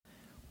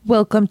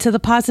Welcome to the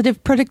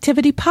Positive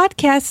Productivity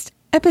Podcast,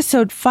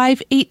 episode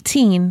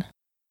 518.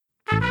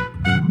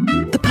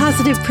 The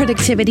Positive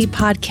Productivity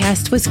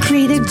Podcast was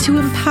created to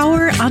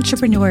empower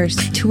entrepreneurs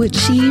to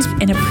achieve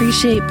and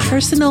appreciate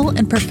personal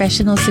and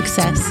professional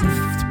success.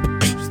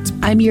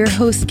 I'm your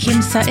host,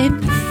 Kim Sutton,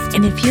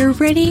 and if you're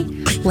ready,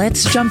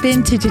 let's jump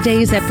into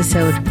today's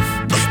episode.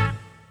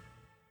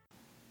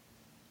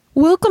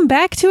 Welcome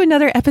back to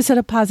another episode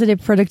of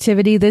Positive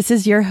Productivity. This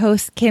is your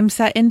host, Kim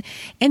Sutton,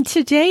 and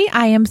today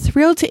I am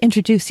thrilled to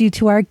introduce you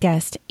to our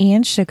guest,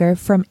 Ann Sugar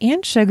from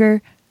Ann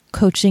Sugar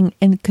Coaching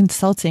and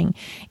Consulting.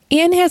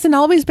 Ann hasn't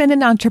always been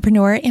an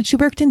entrepreneur, and she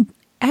worked in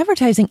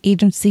advertising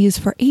agencies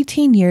for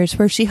 18 years,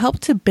 where she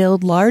helped to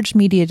build large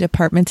media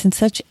departments in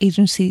such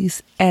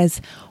agencies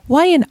as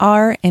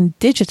Y&R and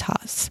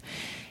Digitas.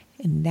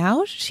 And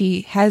now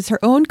she has her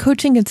own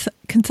coaching and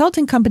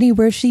consulting company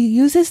where she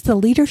uses the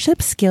leadership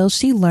skills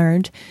she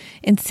learned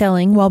in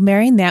selling while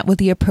marrying that with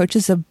the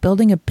approaches of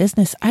building a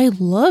business. I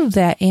love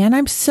that, Ann.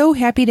 I'm so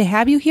happy to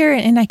have you here,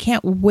 and I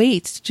can't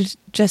wait to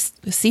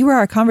just see where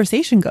our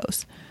conversation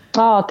goes.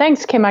 Oh,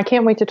 thanks, Kim. I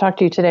can't wait to talk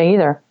to you today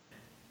either.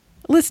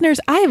 Listeners,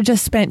 I have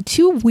just spent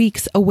 2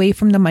 weeks away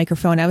from the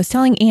microphone. I was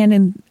telling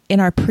Ann in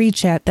our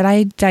pre-chat that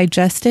I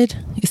digested,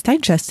 is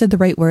digested the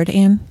right word,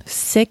 Ann?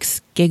 6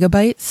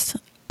 gigabytes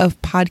of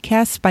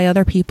podcasts by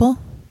other people.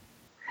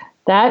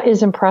 That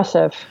is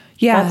impressive.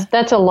 Yeah.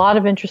 That's a lot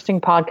of interesting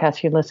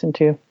podcasts you listen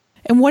to.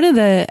 And one of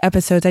the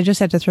episodes, I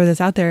just had to throw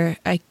this out there.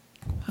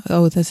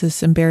 This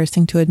is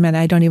embarrassing to admit.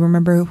 I don't even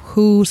remember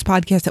whose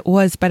podcast it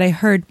was, but I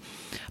heard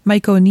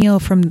Mike O'Neill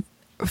from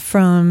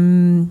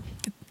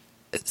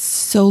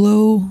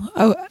Solo.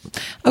 Oh,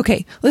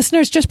 okay.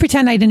 Listeners, just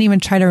pretend I didn't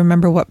even try to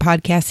remember what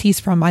podcast he's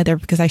from either,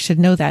 because I should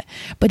know that.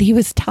 But he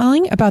was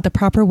telling about the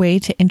proper way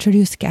to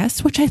introduce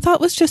guests, which I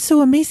thought was just so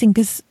amazing,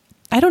 because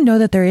I don't know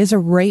that there is a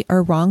right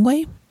or wrong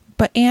way.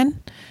 But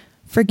Ann,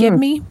 forgive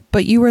me,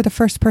 but you were the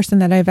first person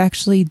that I've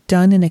actually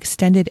done an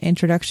extended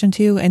introduction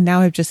to, and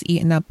now I've just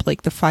eaten up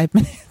like the 5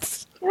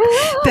 minutes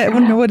that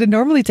would have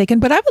normally taken.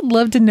 But I would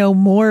love to know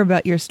more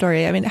about your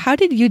story. I mean, how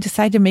did you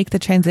decide to make the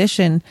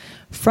transition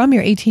from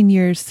your 18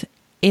 years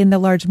in the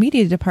large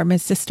media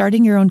departments to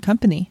starting your own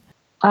company?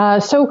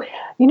 So,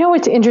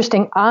 it's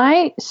interesting.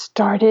 I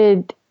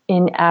started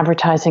in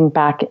advertising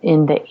back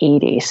in the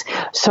 80s.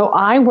 So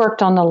I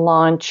worked on the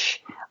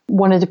launch,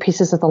 one of the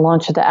pieces of the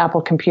launch of the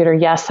Apple computer.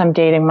 Yes, I'm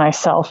dating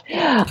myself.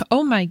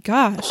 Oh my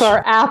gosh.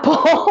 For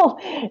Apple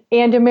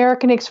and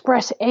American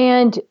Express.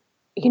 And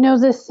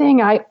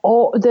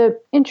the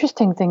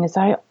interesting thing is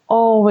I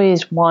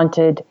always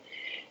wanted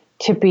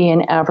to be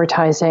in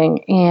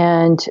advertising,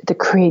 and the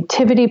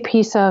creativity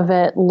piece of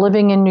it,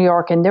 living in New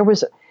York. And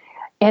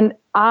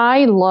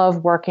I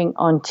love working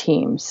on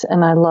teams,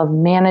 and I love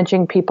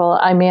managing people.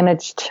 I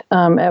managed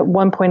at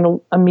one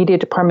point a media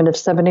department of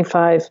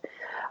 75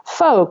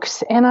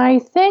 folks. And I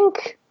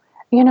think,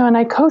 and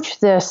I coach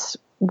this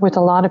with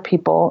a lot of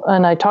people,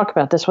 and I talk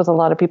about this with a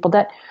lot of people,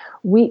 that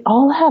we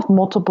all have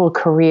multiple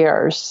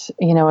careers,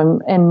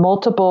 and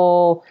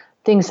multiple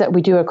things that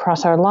we do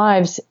across our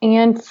lives.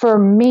 And for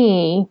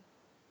me,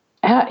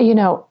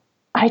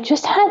 I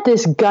just had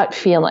this gut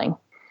feeling,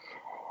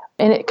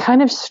 and it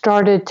kind of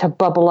started to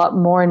bubble up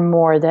more and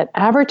more, that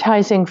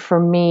advertising for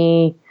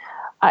me,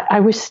 I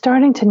was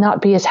starting to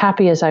not be as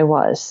happy as I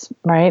was,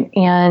 right?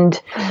 And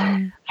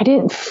I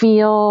didn't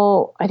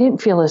feel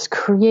as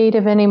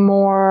creative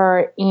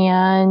anymore.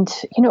 And,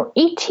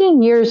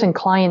 18 years in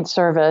client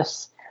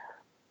service,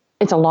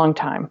 it's a long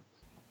time.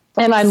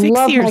 And I 6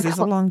 love years is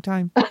a long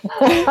time. but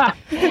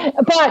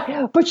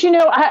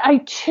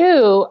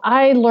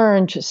I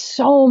learned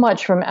so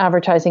much from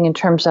advertising in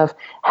terms of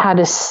how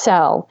to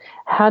sell,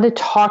 how to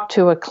talk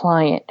to a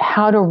client,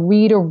 how to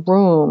read a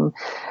room,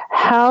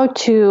 how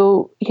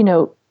to,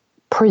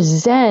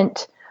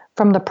 present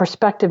from the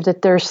perspective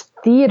that there's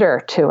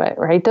theater to it,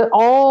 right?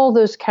 All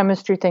those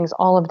chemistry things,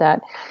 all of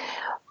that.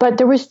 But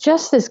there was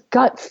just this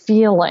gut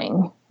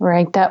feeling,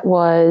 right, that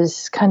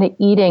was kind of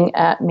eating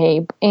at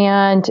me.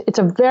 And it's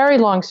a very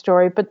long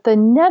story, but the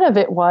net of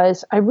it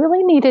was I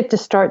really needed to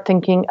start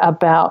thinking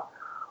about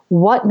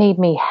what made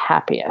me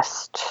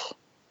happiest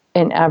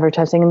in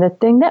advertising. And the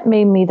thing that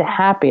made me the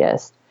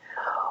happiest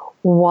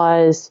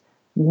was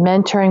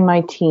mentoring my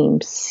team,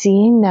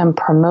 seeing them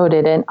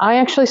promoted. And I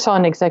actually saw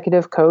an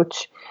executive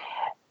coach.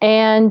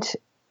 And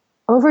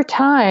over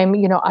time,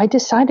 I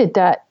decided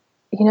that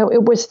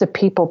it was the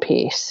people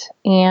piece.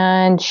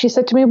 And she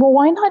said to me, well,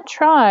 why not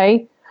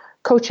try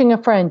coaching a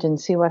friend and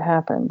see what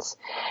happens?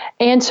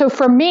 And so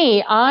for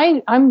me,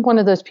 I'm one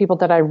of those people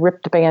that I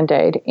ripped the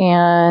Band-Aid.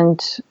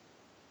 And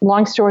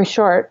long story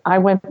short, I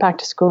went back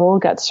to school,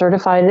 got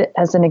certified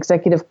as an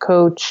executive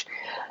coach,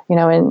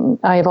 and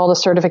I have all the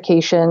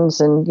certifications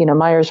and,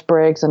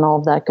 Myers-Briggs and all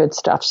of that good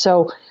stuff.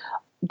 So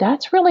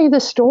that's really the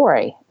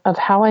story of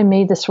how I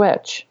made the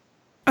switch.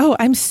 Oh,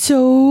 I'm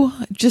so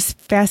just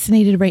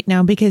fascinated right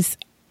now, because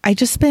I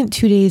just spent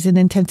 2 days in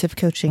intensive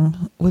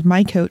coaching with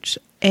my coach,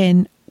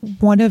 and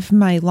one of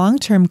my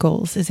long-term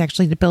goals is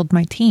actually to build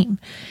my team.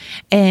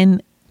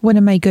 And one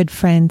of my good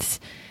friends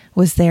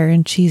was there,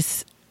 and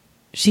she's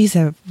she's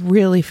a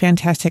really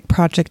fantastic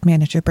project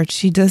manager, but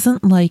she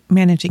doesn't like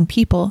managing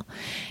people.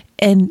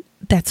 And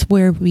that's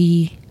where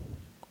we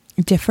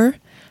differ,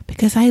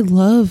 because I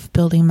love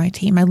building my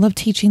team. I love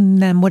teaching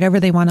them whatever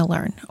they want to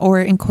learn, or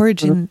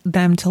encouraging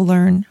them to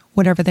learn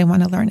whatever they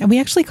want to learn. And we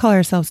actually call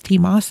ourselves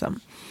Team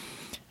Awesome.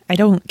 I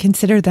don't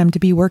consider them to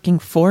be working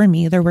for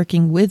me. They're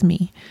working with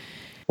me.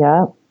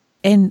 Yeah.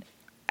 And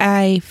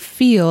I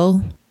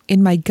feel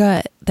in my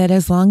gut that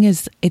as long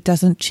as it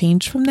doesn't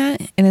change from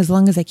that, and as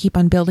long as I keep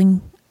on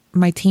building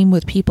my team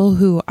with people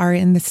who are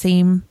in the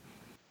same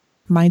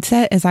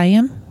mindset as I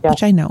am,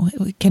 which I know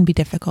it can be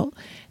difficult,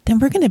 then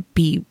we're going to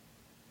be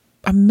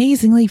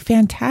amazingly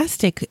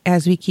fantastic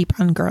as we keep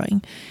on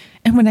growing.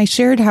 And when I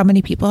shared how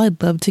many people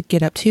I'd love to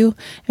get up to,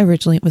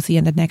 originally it was the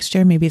end of next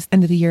year, maybe it's the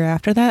end of the year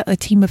after that, a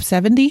team of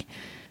 70.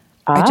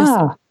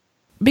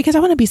 Because I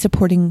want to be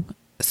supporting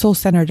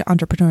soul-centered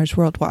entrepreneurs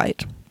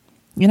worldwide.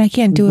 And I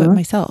can't do it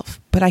myself,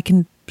 but I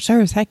can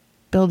sure as heck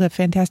build a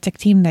fantastic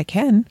team that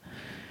can.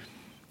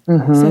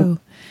 So,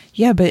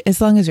 yeah, but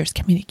as long as there's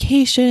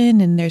communication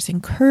and there's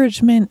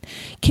encouragement,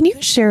 can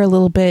you share a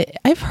little bit?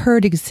 I've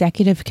heard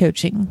executive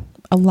coaching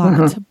a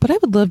lot, but I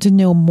would love to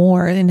know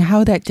more and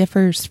how that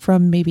differs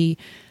from maybe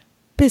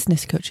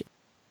business coaching.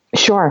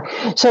 Sure.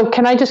 So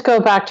can I just go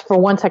back for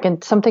 1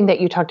 second? Something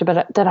that you talked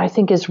about that I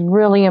think is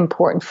really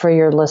important for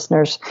your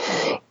listeners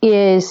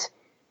is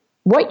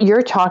what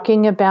you're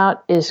talking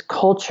about is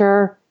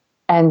culture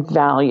and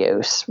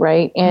values,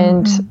 right?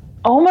 And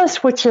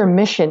almost what your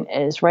mission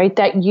is, right?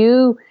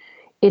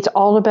 It's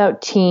all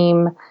about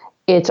team.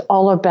 It's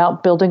all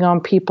about building on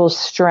people's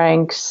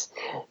strengths.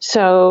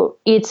 So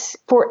it's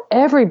for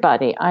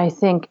everybody, I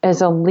think,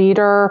 as a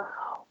leader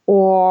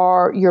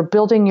or you're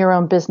building your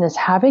own business,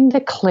 having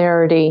the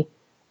clarity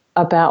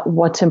about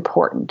what's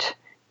important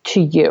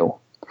to you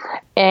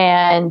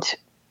and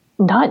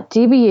not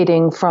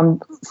deviating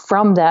from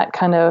that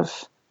kind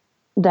of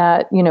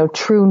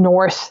true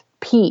north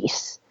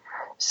piece.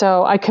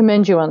 So I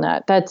commend you on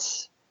that.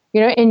 That's,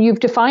 and you've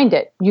defined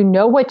it. You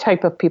know what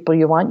type of people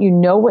you want. You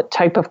know what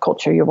type of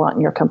culture you want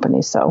in your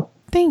company. So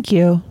thank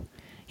you.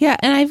 Yeah.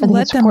 And I've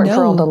let them know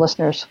for all the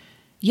listeners.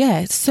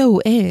 Yeah,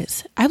 so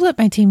is. I've let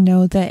my team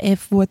know that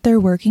if what they're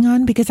working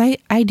on, because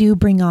I do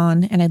bring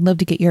on, and I'd love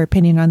to get your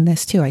opinion on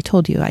this too. I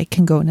told you I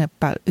can go in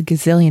about a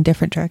gazillion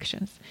different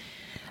directions.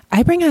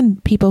 I bring on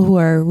people who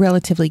are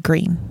relatively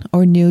green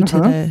or new to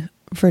the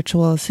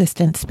virtual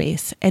assistant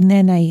space, and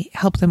then I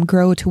help them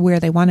grow to where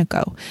they want to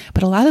go.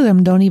 But a lot of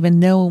them don't even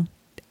know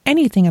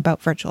anything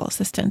about virtual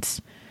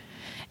assistants.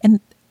 And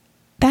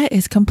that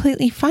is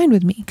completely fine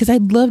with me because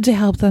I'd love to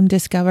help them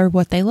discover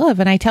what they love.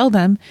 And I tell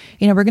them,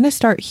 we're going to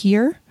start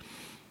here,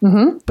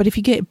 but if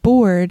you get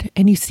bored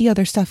and you see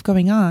other stuff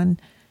going on,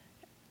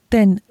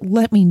 then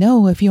let me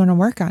know if you want to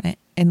work on it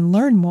and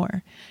learn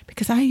more,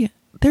 because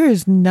there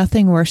is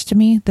nothing worse to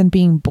me than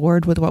being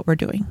bored with what we're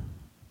doing.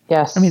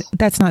 Yes. I mean,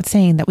 that's not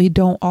saying that we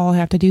don't all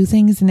have to do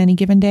things in any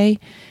given day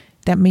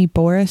that may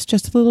bore us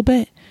just a little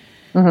bit.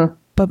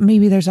 But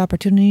maybe there's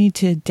opportunity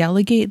to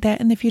delegate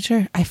that in the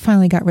future. I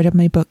finally got rid of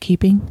my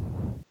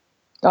bookkeeping.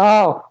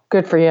 Oh,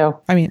 good for you.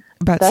 I mean,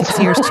 about 6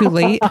 years too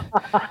late.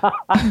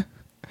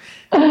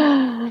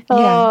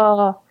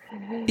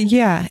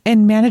 Yeah.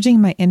 And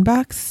managing my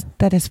inbox,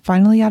 that is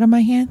finally out of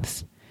my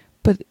hands.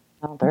 But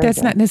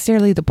that's not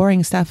necessarily the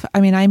boring stuff. I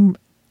mean,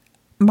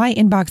 my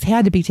inbox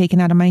had to be taken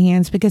out of my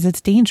hands because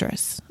it's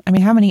dangerous. I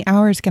mean, how many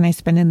hours can I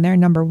spend in there?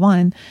 Number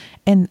one.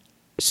 And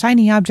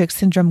shiny object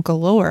syndrome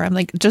galore. I'm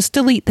like, just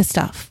delete the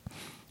stuff.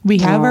 We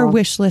have our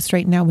wish list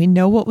right now. We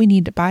know what we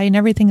need to buy, and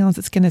everything else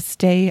is going to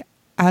stay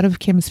out of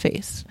Kim's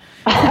face.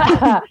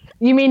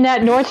 You mean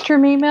that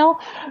Nordstrom email,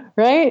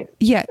 right?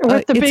 Yeah.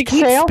 With the big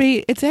sale?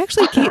 It's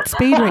actually Kate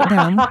Spade right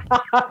now.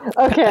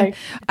 Okay.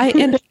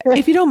 And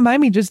if you don't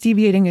mind me just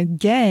deviating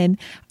again,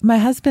 my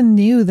husband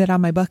knew that on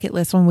my bucket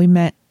list when we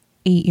met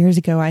 8 years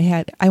ago,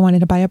 I wanted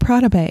to buy a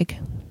Prada bag.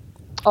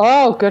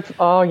 Oh, good.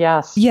 Oh,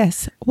 yes.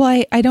 Yes.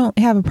 Well, I don't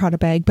have a Prada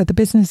bag, but the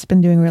business has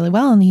been doing really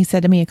well. And he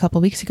said to me a couple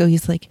of weeks ago,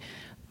 he's like,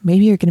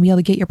 maybe you're going to be able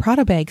to get your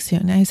Prada bag soon.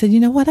 And I said, you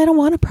know what? I don't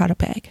want a Prada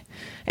bag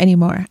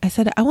anymore. I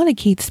said, I want a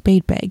Kate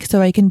Spade bag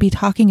so I can be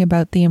talking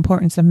about the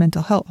importance of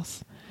mental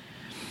health.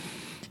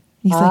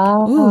 He's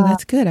like, ooh,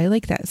 that's good. I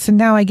like that. So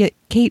now I get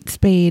Kate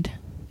Spade,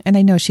 and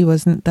I know she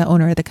wasn't the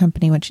owner of the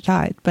company when she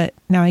died, but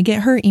now I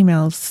get her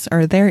emails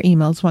or their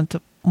emails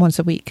once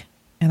a week.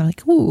 And I'm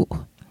like,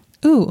 ooh,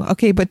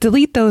 okay, but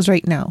delete those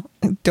right now.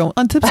 Don't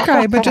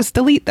unsubscribe, but just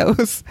delete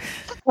those.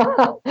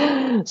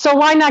 So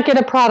why not get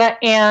a Prada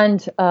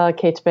and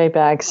Kate Spade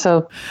bag?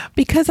 So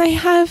because I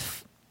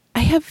have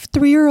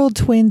 3-year-old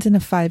twins and a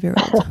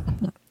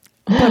 5-year-old.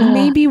 But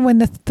maybe when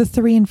the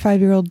 3 and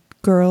 5-year-old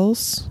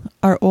girls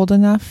are old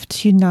enough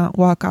to not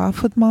walk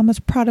off with Mama's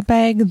Prada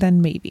bag,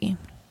 then maybe.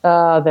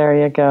 Oh,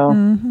 there you go.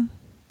 And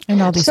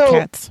all these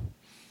cats.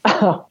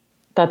 Oh,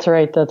 that's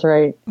right.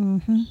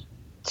 Mm-hmm.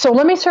 So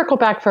let me circle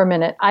back for a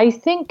minute. I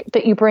think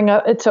that you bring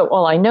up,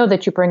 I know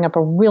that you bring up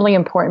a really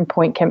important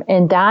point, Kim,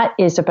 and that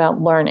is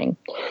about learning.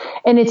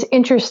 And it's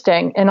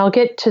interesting, and I'll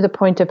get to the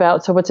point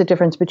about, so what's the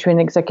difference between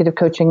executive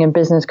coaching and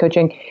business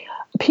coaching?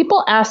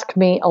 People ask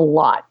me a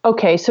lot,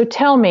 okay, so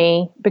tell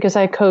me, because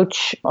I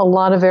coach a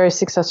lot of very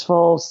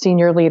successful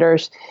senior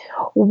leaders,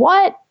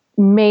 what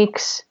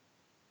makes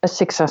a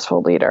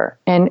successful leader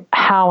and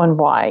how and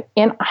why?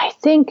 And I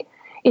think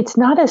it's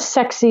not a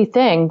sexy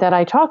thing that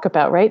I talk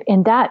about, right?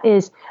 And that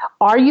is,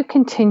 are you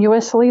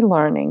continuously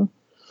learning?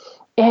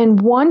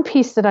 And one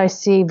piece that I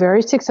see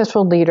very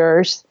successful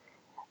leaders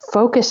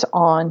focus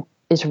on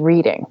is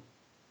reading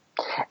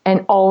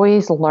and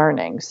always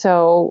learning.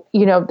 So,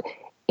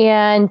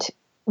 and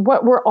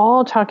what we're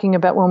all talking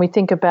about when we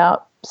think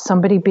about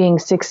somebody being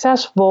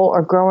successful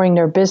or growing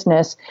their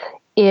business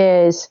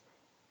is,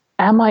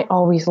 am I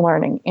always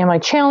learning? Am I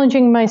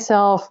challenging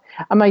myself?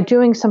 Am I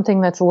doing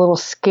something that's a little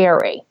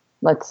scary,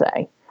 let's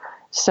say?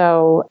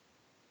 So,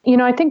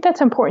 I think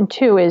that's important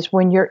too, is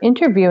when you're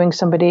interviewing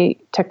somebody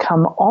to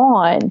come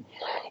on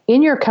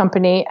in your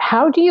company,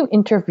 how do you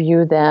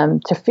interview them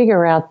to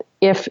figure out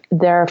if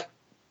they're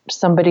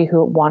somebody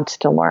who wants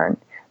to learn?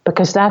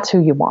 Because that's who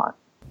you want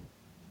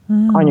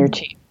on your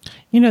team.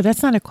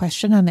 That's not a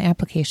question on the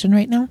application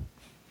right now.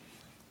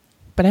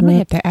 But I might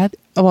have to add,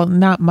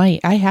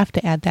 I have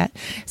to add that.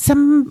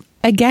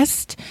 A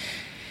guest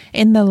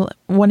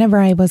whenever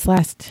I was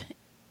last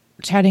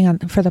chatting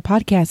for the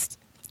podcast,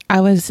 I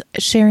was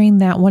sharing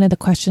that one of the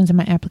questions in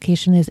my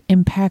application is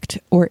impact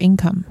or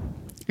income.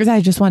 Because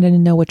I just wanted to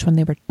know which one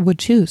they would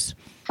choose.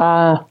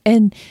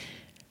 And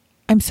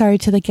I'm sorry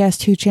to the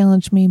guest who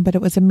challenged me, but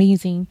it was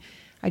amazing.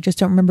 I just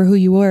don't remember who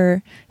you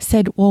were,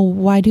 said, well,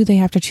 why do they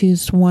have to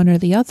choose one or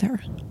the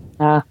other?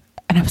 And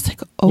I was like,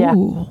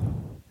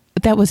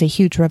 that was a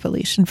huge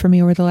revelation for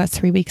me over the last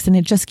 3 weeks. And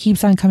it just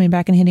keeps on coming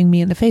back and hitting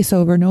me in the face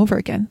over and over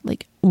again.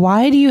 Like,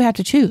 why do you have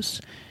to choose?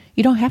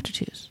 You don't have to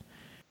choose.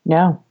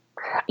 No.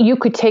 You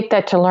could take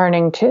that to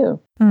learning too.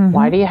 Mm-hmm.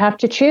 Why do you have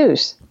to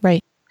choose?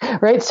 Right.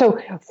 Right. So,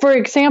 for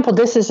example,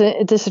 this is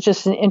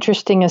just an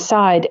interesting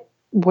aside.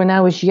 When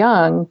I was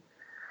young,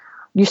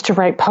 used to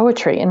write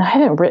poetry, and I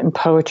hadn't written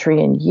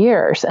poetry in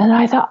years. And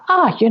I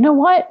thought, you know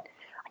what?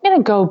 I'm going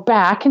to go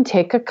back and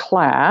take a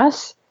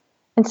class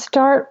and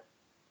start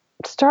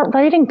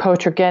writing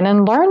poetry again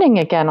and learning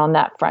again on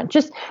that front.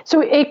 Just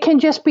so it can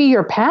just be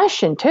your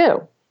passion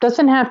too.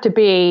 Doesn't have to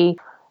be,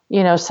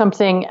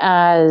 something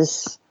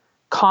as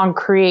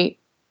concrete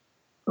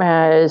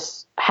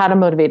as how to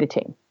motivate a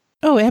team.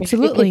 Oh,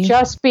 absolutely. It could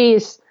just be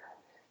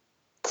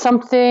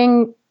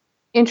something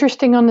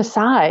interesting on the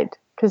side,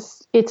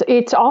 because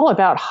it's all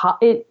about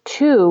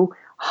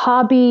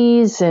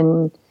hobbies,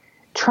 and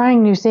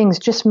trying new things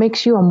just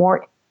makes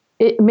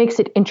it makes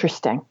it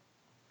interesting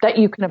that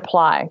you can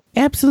apply.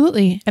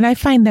 Absolutely. And I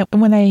find that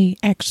when I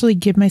actually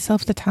give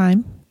myself the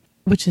time,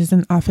 which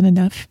isn't often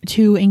enough,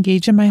 to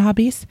engage in my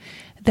hobbies,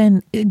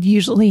 then it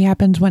usually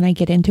happens when I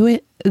get into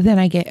it, then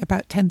I get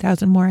about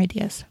 10,000 more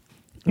ideas.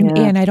 Yeah.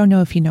 And I don't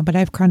know if you know, but I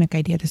have chronic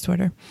idea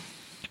disorder.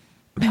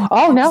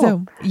 Oh, no.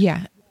 So,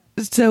 yeah.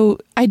 So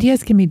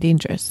ideas can be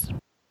dangerous.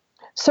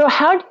 So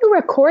how do you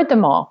record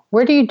them all?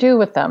 What do you do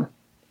with them?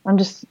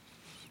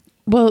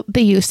 Well,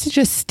 they used to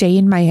just stay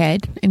in my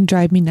head and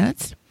drive me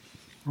nuts.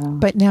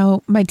 But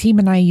now my team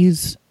and I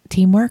use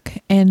Teamwork,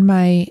 and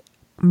my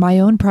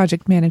own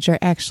project manager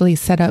actually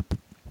set up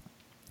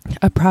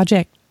a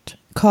project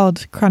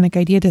called Chronic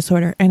Idea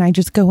Disorder. And I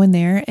just go in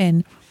there,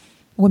 and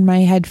when my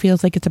head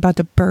feels like it's about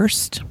to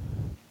burst,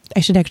 I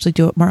should actually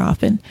do it more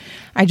often.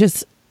 I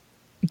just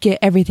get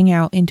everything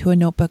out into a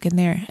notebook in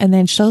there. And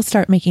then she'll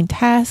start making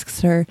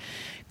tasks or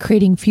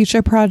creating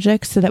future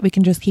projects so that we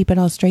can just keep it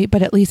all straight.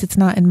 But at least it's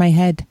not in my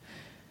head,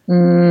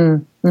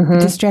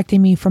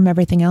 distracting me from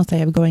everything else I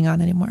have going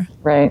on anymore.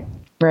 Right.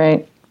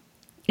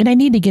 And I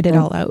need to get it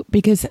all out,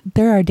 because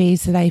there are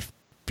days that I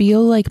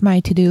feel like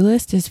my to-do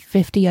list is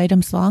 50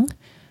 items long,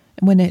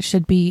 when it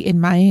should be, in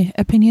my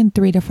opinion,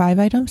 3 to 5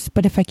 items.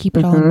 But if I keep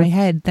it all in my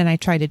head, then I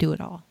try to do it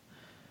all.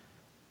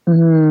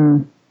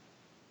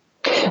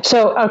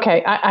 So,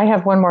 okay, I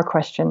have one more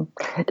question.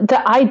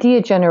 The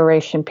idea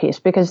generation piece,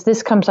 because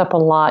this comes up a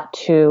lot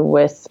too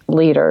with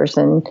leaders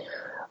and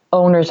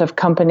owners of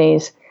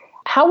companies.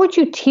 How would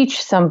you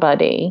teach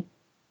somebody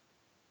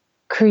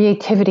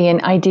creativity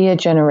and idea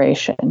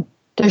generation?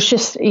 There's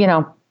just,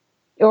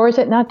 or is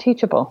it not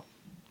teachable?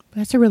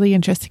 That's a really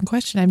interesting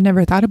question. I've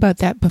never thought about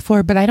that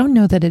before, but I don't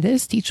know that it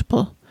is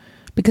teachable,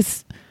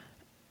 because,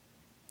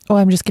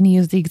 I'm just going to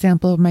use the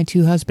example of my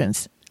 2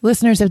 husbands.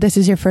 Listeners, if this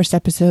is your first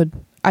episode,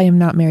 I am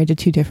not married to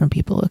 2 different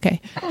people, okay?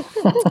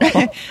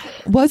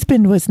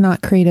 Husband was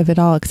not creative at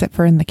all, except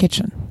for in the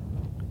kitchen.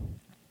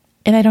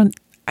 And I don't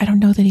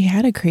know that he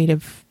had a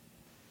creative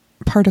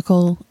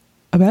particle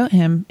about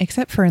him,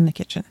 except for in the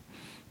kitchen,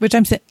 which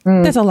I'm saying,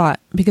 that's a lot,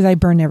 because I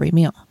burn every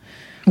meal.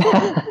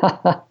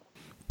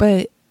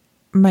 But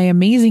my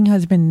amazing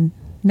husband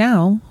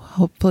now,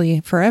 hopefully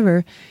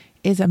forever,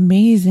 is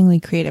amazingly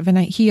creative. And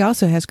he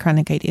also has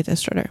chronic idea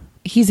disorder.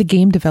 he's a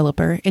game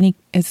developer and he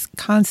is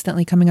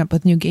constantly coming up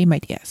with new game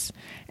ideas.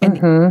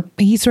 And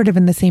he's sort of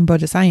in the same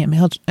boat as I am.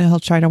 He'll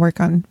try to work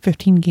on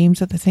 15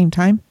 games at the same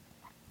time.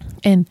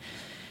 And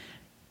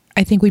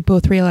I think we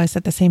both realized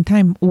at the same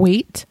time,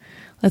 wait,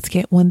 let's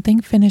get one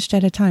thing finished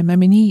at a time. I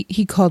mean,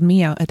 he called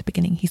me out at the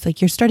beginning. He's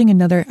like, you're starting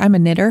another, I'm a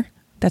knitter.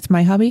 That's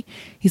my hobby.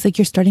 He's like,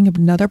 you're starting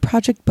another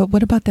project, but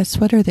what about that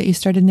sweater that you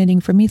started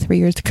knitting for me 3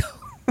 years ago?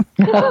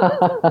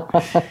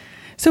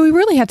 So we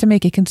really had to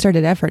make a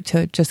concerted effort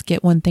to just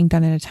get one thing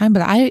done at a time.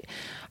 But I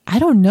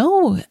don't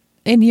know.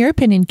 In your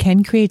opinion,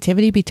 can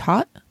creativity be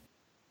taught?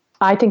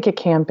 I think it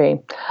can be.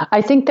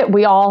 I think that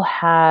we all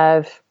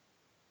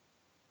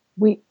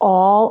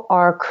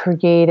are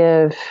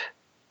creative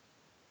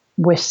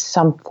with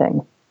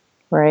something,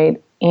 right?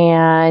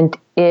 And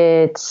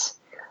it's,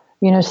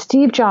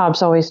 Steve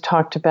Jobs always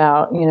talked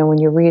about, when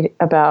you read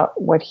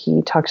about what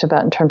he talks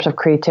about in terms of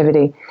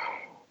creativity,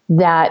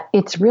 that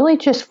it's really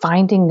just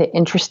finding the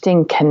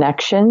interesting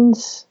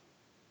connections,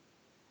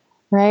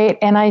 right?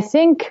 And I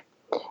think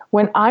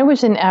when I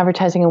was in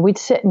advertising and we'd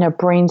sit in a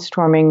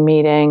brainstorming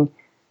meeting,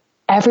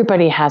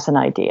 everybody has an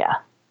idea.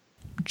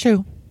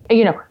 True.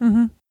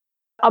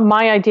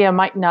 My idea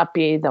might not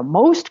be the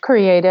most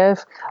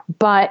creative,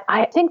 but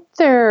I think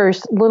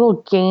there's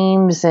little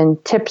games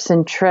and tips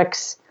and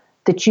tricks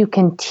that you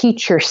can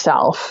teach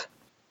yourself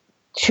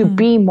to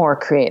be more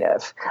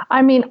creative.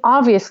 I mean,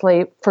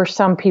 obviously, for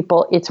some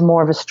people, it's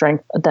more of a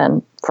strength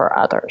than for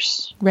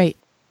others. Right.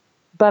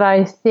 But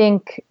I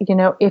think,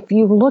 if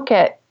you look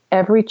at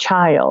every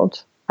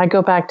child, I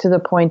go back to the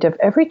point of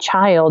every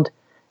child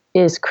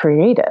is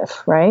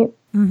creative, right?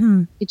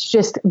 Mm-hmm. It's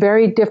just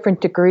very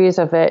different degrees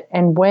of it.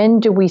 And when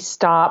do we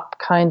stop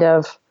kind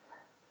of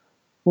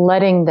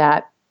letting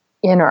that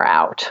in or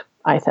out,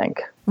 I think?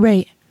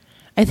 Right.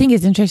 I think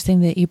it's interesting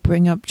that you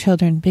bring up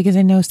children because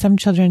I know some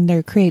children,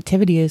 their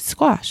creativity is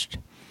squashed.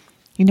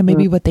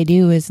 Maybe what they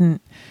do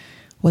isn't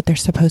what they're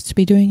supposed to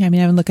be doing. I mean,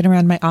 I'm looking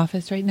around my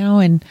office right now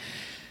and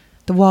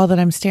the wall that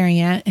I'm staring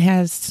at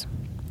has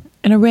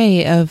an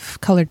array of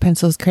colored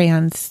pencils,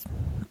 crayons,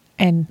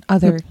 and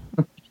other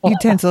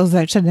utensils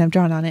that I shouldn't have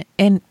drawn on it.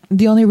 And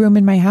the only room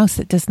in my house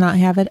that does not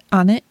have it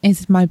on it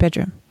is my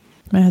bedroom.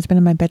 My husband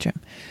and my bedroom.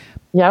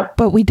 Yep.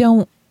 But we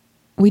don't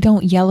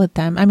yell at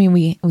them. I mean,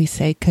 we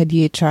say, could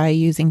you try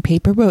using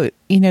paper? But,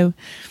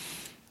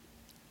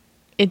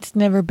 it's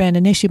never been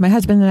an issue. My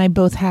husband and I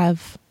both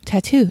have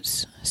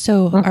tattoos.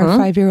 So our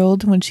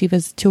 5-year-old, when she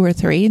was 2 or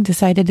 3,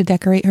 decided to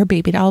decorate her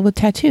baby doll with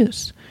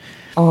tattoos.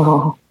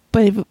 Oh.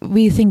 But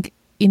we think,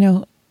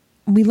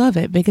 we love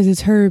it because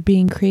it's her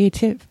being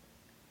creative.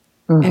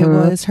 It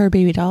was her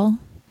baby doll.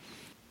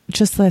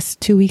 Just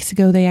 2 weeks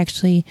ago, they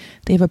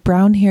have a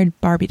brown-haired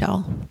Barbie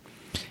doll.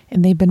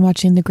 And they've been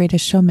watching The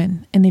Greatest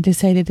Showman. And they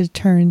decided to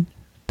turn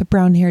the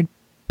brown-haired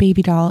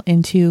baby doll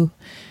into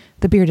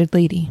the bearded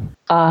lady.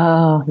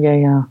 Oh,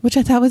 yeah. Which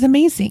I thought was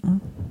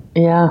amazing.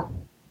 Yeah.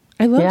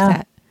 I love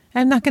that.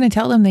 I'm not going to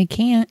tell them they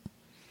can't.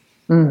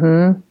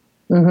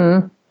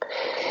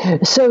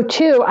 So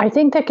too, I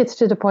think that gets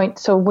to the point.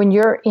 So when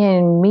you're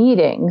in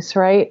meetings,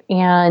 right,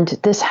 and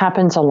this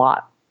happens a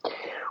lot,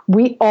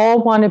 we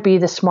all want to be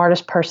the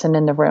smartest person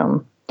in the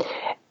room.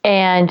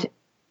 And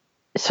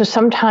so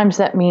sometimes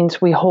that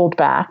means we hold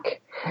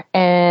back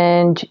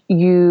and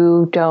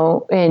you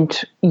don't,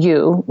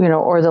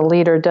 or the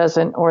leader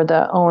doesn't, or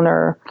the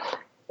owner,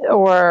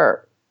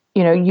 or,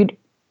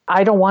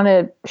 I don't want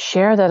to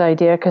share that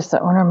idea because the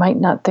owner might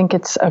not think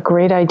it's a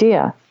great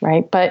idea,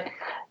 right? But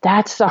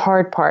that's the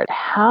hard part.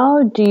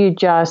 How do you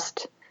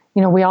just,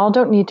 we all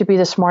don't need to be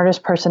the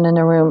smartest person in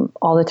the room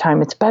all the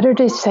time. It's better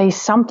to say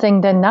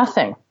something than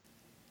nothing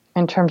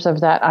in terms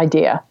of that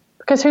idea.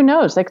 Because who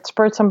knows? They could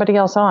spur somebody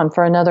else on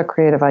for another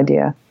creative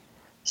idea.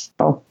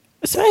 So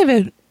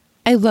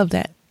I love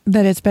that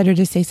it's better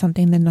to say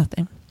something than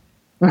nothing.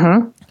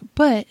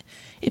 But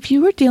if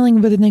you were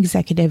dealing with an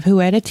executive who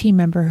had a team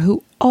member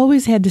who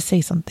always had to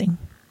say something,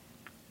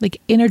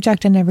 like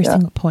interject on every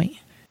single point,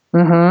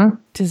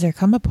 does there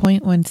come a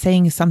point when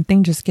saying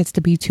something just gets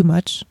to be too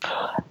much?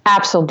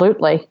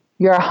 Absolutely.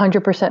 You're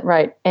 100%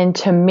 right. And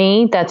to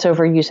me, that's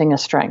overusing a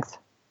strength.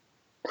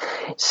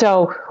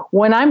 So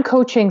when I'm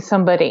coaching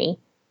somebody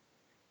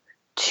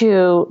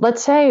to,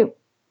 let's say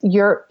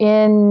you're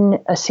in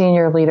a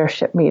senior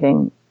leadership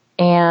meeting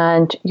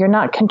and you're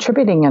not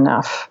contributing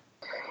enough.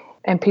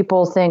 And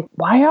people think,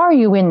 why are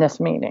you in this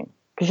meeting?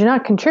 Because you're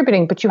not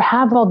contributing, but you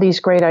have all these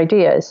great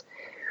ideas.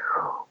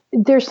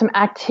 There's some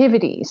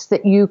activities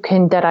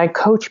that I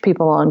coach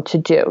people on to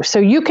do. So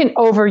you can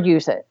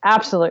overuse it.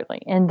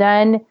 Absolutely. And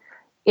then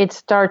it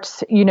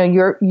starts, you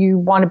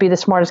want to be the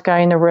smartest guy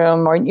in the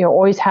room, or you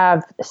always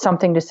have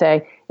something to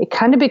say. It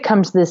kind of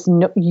becomes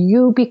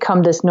you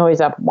become this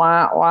noise of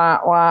wah, wah,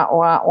 wah,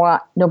 wah, wah.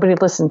 Nobody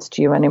listens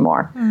to you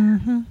anymore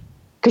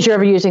because you're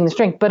overusing the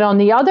strength. But on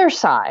the other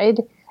side,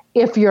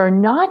 if you're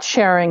not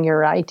sharing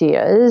your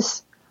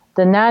ideas,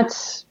 then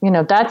that's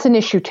an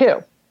issue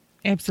too.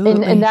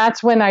 Absolutely. And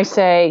that's when I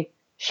say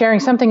sharing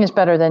something is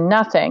better than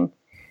nothing.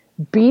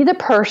 Be the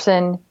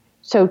person.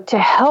 So to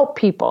help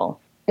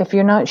people, if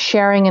you're not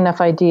sharing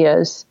enough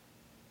ideas,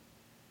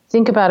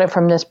 think about it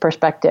from this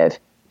perspective.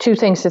 2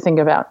 things to think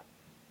about.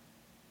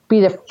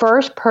 Be the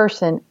first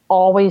person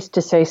always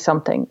to say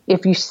something.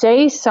 If you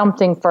say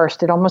something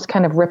first, it almost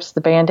kind of rips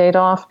the Band-Aid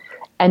off,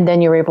 and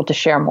then you're able to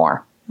share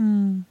more.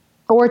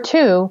 Or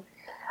 2,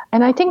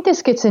 and I think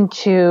this gets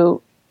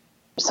into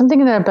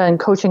something that I've been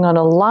coaching on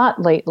a lot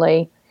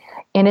lately,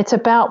 and it's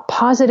about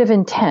positive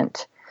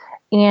intent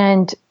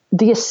and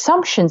the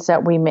assumptions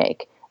that we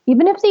make.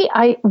 Even if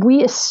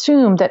we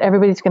assume that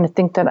everybody's going to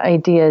think that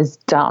idea is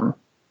dumb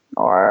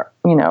or,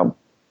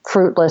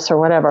 fruitless or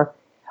whatever,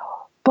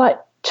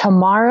 but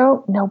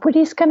tomorrow,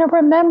 nobody's going to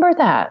remember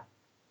that.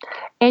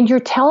 And you're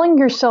telling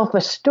yourself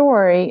a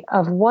story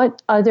of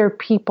what other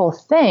people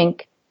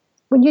think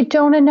when you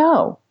don't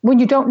know.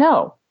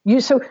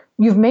 So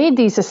you've made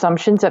these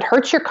assumptions that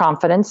hurts your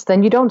confidence,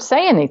 then you don't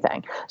say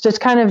anything. So it's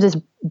kind of this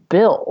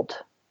build.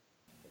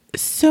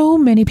 So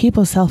many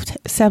people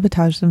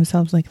self-sabotage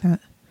themselves like that.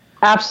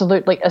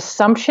 Absolutely.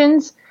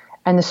 Assumptions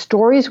and the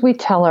stories we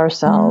tell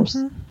ourselves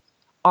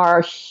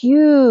are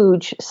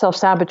huge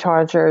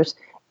self-sabotagers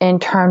in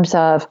terms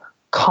of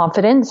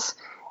confidence,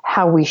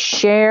 how we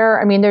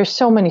share. I mean, there's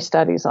so many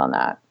studies on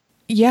that.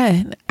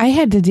 Yeah, I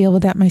had to deal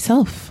with that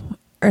myself.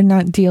 Or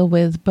not deal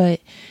with, but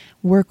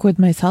work with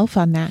myself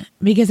on that.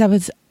 Because I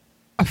was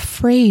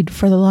afraid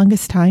for the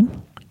longest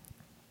time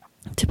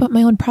to put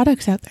my own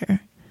products out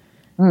there.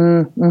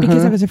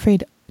 Because I was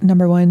afraid,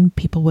 number 1,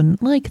 people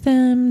wouldn't like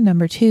them.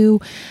 Number 2,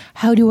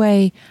 how do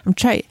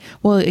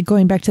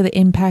going back to the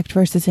impact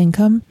versus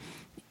income.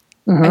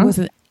 I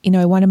wasn't,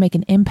 I want to make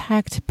an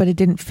impact, but it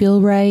didn't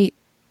feel right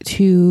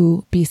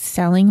to be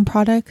selling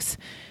products.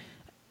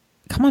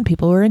 Come on,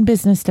 people, we're in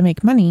business to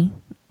make money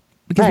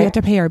because we have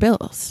to pay our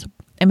bills,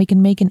 and we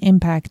can make an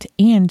impact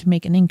and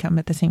make an income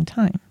at the same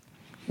time.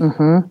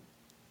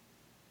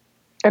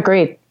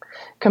 Agreed.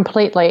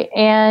 Completely.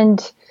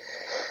 And,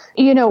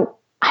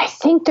 I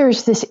think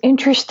there's this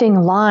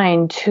interesting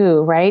line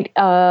too, right?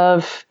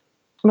 Of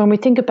when we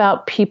think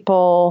about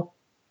people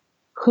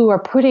who are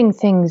putting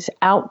things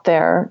out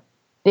there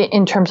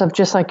in terms of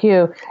just like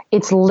you,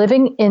 it's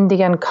living in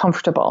the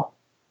uncomfortable,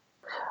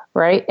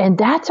 right? And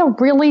that's a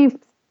really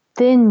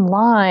thin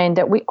line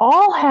that we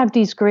all have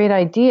these great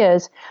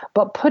ideas,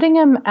 but putting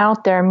them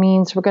out there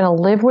means we're going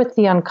to live with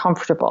the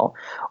uncomfortable,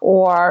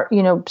 or,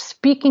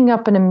 speaking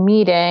up in a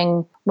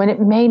meeting when it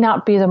may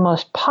not be the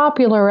most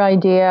popular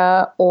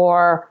idea,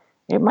 or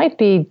it might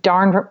be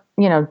darn,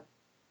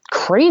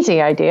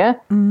 crazy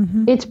idea.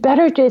 It's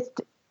better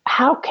just,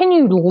 how can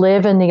you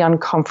live in the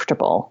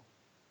uncomfortable?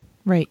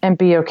 Right. And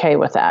be okay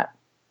with that.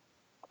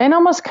 And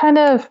almost kind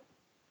of,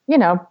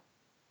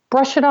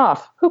 brush it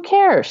off. Who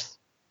cares?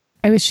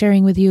 I was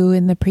sharing with you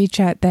in the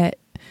pre-chat that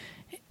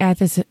at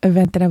this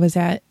event that I was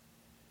at,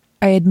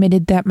 I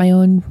admitted that my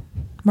own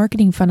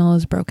marketing funnel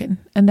is broken.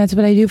 And that's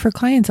what I do for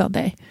clients all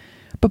day.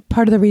 But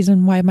part of the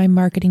reason why my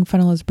marketing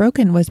funnel is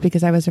broken was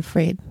because I was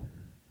afraid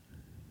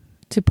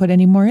to put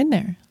any more in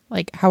there.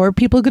 Like, how are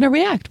people going to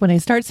react when I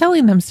start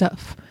selling them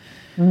stuff?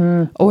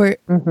 Or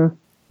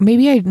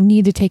maybe I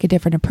need to take a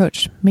different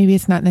approach. Maybe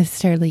it's not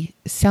necessarily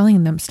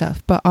selling them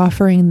stuff, but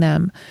offering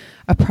them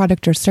a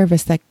product or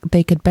service that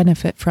they could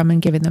benefit from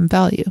and giving them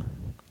value.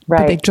 Right.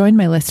 But they joined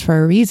my list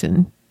for a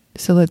reason.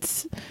 So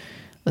let's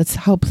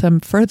help them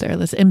further.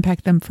 Let's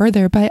impact them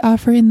further by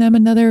offering them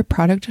another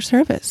product or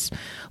service.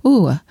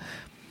 Ooh,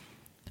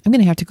 I'm going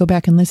to have to go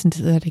back and listen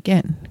to that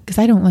again because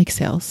I don't like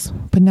sales.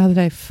 But now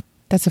that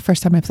that's the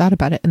first time I've thought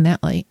about it in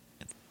that light.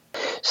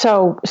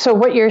 So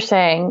what you're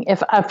saying,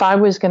 if I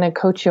was going to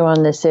coach you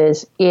on this,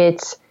 is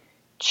it's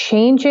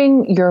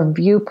changing your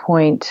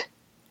viewpoint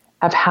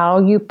of how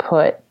you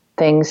put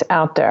things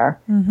out there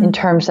in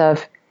terms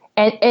of,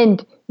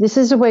 and this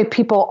is the way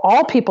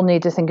all people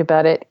need to think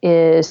about it,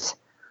 is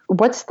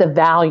what's the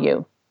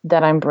value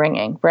that I'm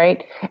bringing,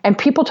 right? And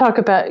people talk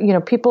about,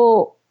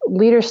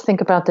 leaders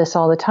think about this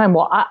all the time.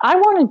 Well, I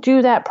want to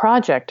do that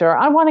project, or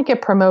I want to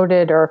get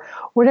promoted, or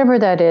whatever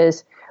that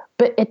is.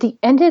 But at the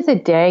end of the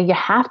day, you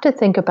have to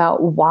think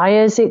about,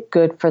 why is it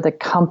good for the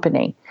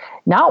company?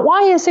 Not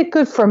why is it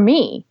good for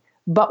me,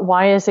 but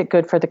why is it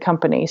good for the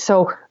company?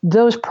 So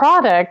those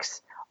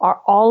products are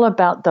all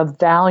about the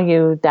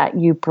value that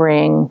you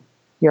bring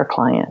your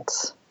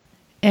clients.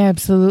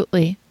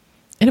 Absolutely.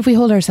 And if we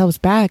hold ourselves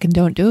back and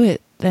don't do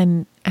it,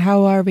 then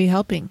how are we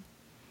helping?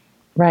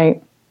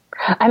 Right.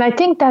 And I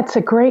think that's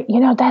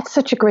that's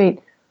such a great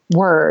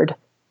word,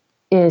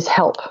 is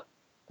help,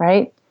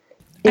 right?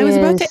 I was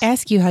about to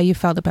ask you how you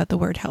felt about the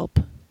word help.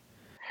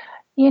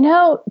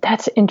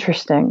 That's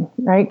interesting,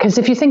 right? Because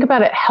if you think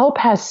about it, help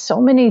has so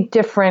many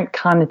different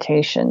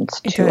connotations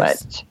to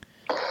it.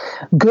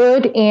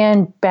 Good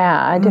and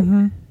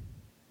bad.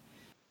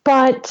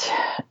 But,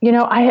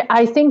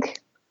 I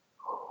think,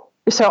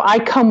 so I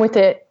come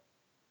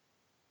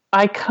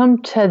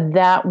to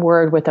that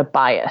word with a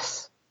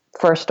bias,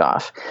 first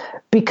off,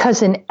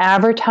 because in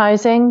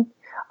advertising,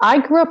 I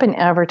grew up in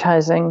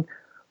advertising,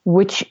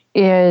 which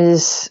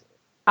is,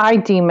 I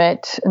deem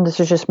it, and this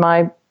is just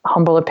my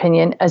humble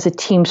opinion, as a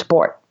team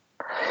sport.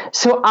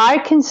 So I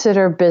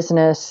consider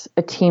business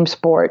a team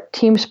sport.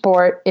 Team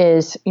sport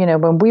is,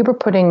 when we were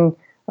putting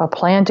a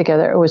plan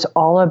together, it was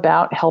all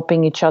about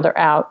helping each other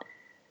out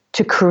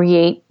to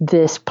create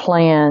this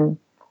plan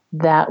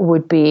that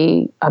would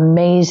be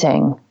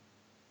amazing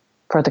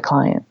for the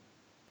client.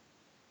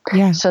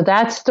 Yeah. So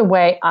that's the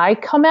way I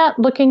come at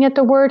looking at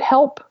the word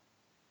help.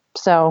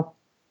 So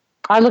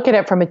I look at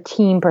it from a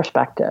team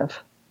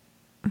perspective.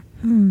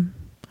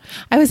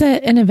 I was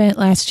at an event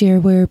last year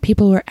where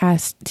people were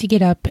asked to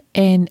get up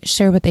and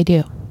share what they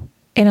do.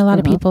 And a lot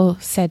of people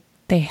said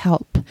they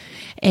help.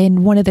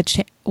 And one of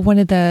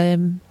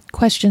the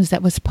questions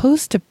that was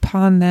posed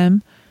upon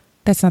them,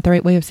 that's not the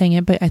right way of saying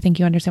it, but I think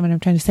you understand what I'm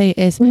trying to say,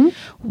 is,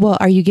 well,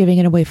 are you giving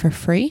it away for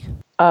free?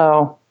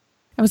 Oh.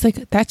 I was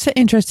like, that's an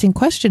interesting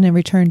question in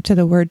return to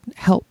the word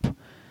help.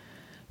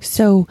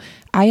 So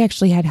I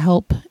actually had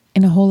help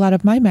in a whole lot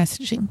of my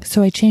messaging.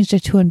 So I changed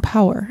it to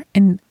empower.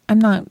 And I'm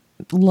not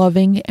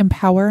loving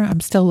empower.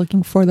 I'm still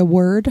looking for the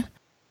word.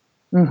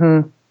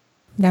 Now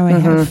I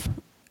have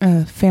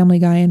a Family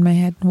Guy in my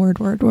head.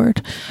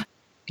 Word.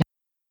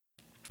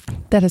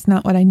 That is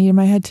not what I need in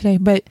my head today.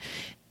 But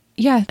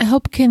yeah,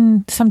 help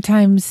can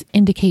sometimes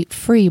indicate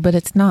free, but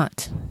it's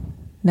not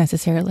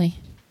necessarily.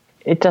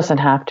 It doesn't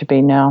have to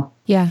be, no.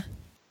 Yeah.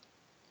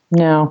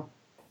 No.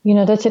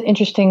 That's an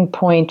interesting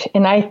point.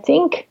 And I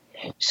think,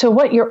 so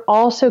what you're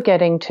also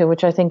getting to,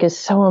 which I think is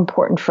so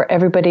important for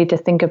everybody to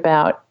think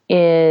about,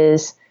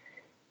 is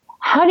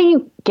how do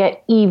you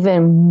get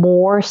even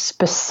more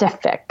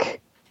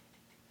specific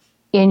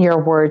in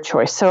your word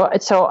choice?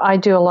 So I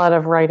do a lot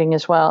of writing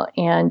as well.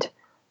 And,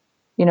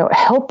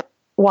 help,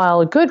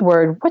 while a good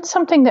word, what's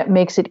something that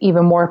makes it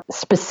even more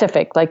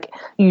specific? Like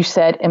you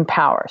said,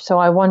 empower. So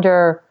I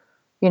wonder,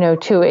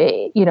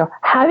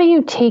 how do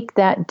you take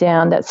that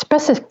down? That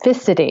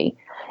specificity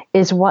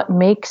is what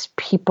makes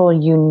people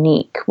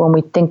unique when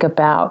we think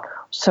about,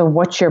 so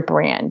what's your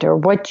brand, or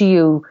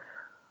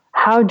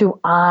how do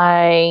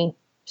I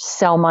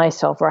sell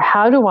myself, or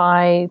how do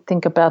I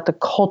think about the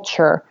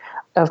culture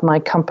of my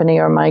company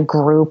or my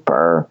group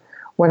or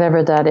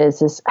whatever that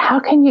is how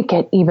can you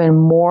get even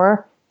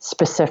more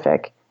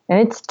specific? And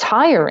it's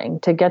tiring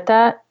to get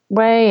that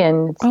way,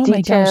 and it's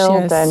detailed.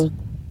 My gosh, yes.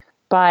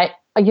 But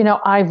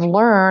I've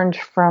learned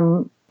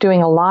from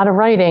doing a lot of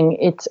writing,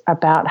 it's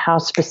about how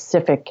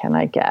specific can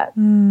I get.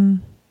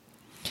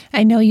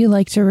 I know you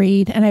like to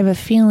read, and I have a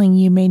feeling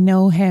you may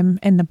know him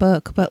in the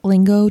book, but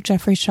Lingo,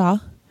 Jeffrey Shaw?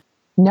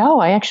 No,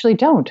 I actually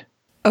don't.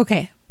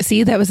 Okay.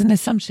 See, that was an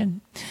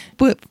assumption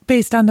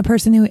based on the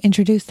person who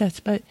introduced us.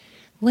 But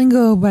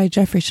Lingo by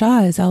Jeffrey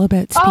Shaw is all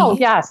about speed. Oh,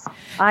 yes.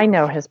 I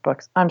know his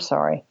books. I'm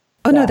sorry.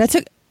 Oh, yes.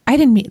 No, I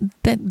didn't mean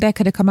that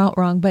could have come out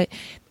wrong. But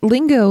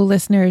Lingo,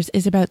 listeners,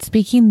 is about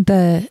speaking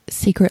the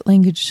secret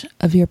language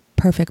of your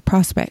perfect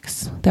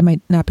prospects. That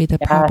might not be the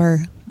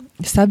proper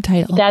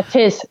subtitle. That's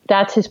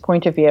his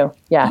point of view.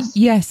 Yes.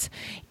 Yes.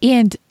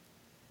 And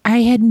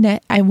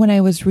when I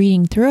was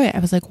reading through it, I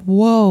was like,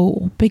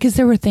 whoa, because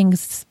there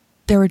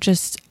were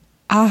just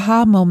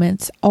aha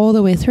moments all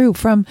the way through,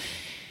 from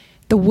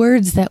the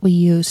words that we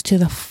use to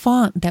the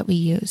font that we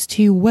use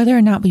to whether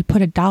or not we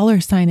put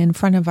a $sign in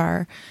front of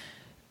our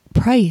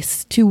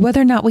price, to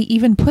whether or not we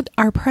even put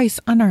our price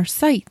on our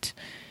site.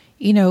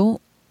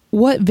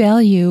 What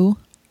value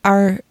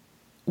are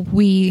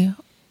we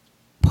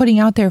putting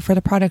out there for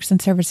the products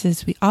and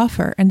services we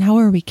offer, and how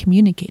are we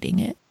communicating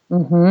it?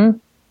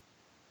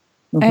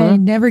 I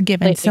had never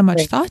given so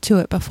much thought to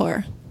it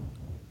before.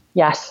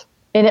 Yes.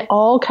 And it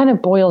all kind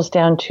of boils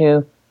down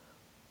to,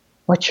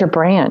 what's your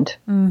brand?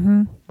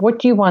 What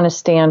do you want to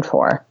stand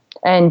for?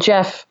 And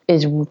Jeff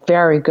is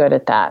very good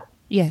at that.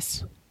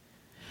 Yes.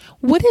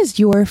 What is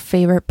your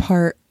favorite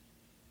part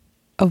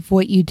of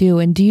what you do?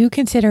 And do you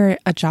consider it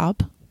a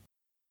job?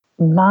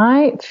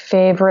 My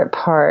favorite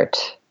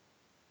part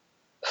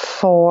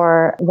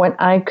for when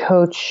I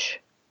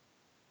coach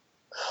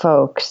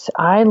folks,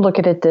 I look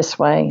at it this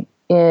way,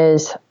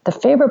 is the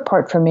favorite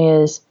part for me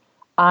is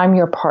I'm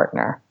your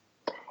partner.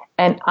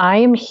 And I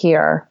am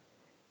here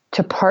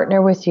to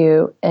partner with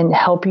you and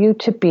help you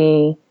to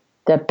be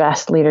the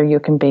best leader you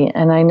can be.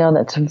 And I know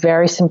that's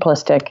very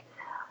simplistic,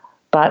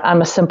 but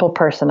I'm a simple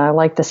person. I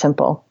like the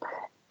simple.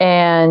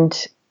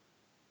 And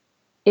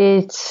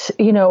it's,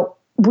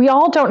 we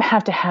all don't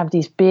have to have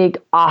these big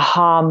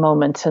aha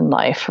moments in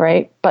life,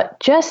 right?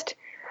 But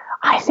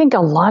I think a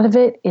lot of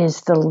it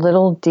is the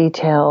little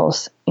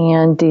details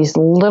and these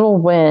little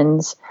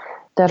wins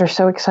that are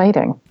so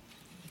exciting.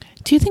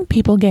 Do you think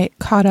people get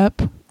caught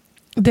up?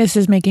 This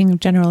is making a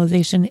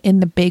generalization,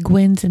 in the big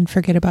wins and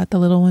forget about the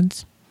little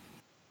ones?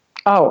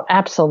 Oh,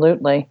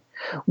 absolutely.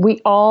 We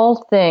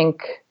all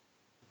think,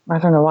 I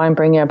don't know why I'm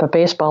bringing up a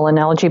baseball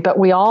analogy, but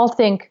we all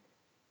think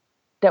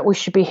that we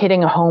should be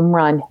hitting a home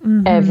run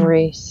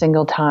every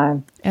single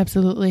time.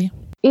 Absolutely.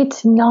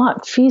 It's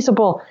not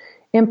feasible.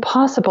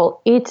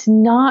 Impossible. It's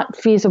not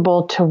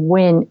feasible to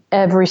win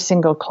every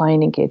single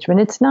client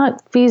engagement. It's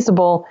not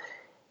feasible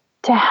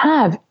to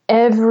have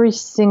every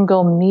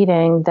single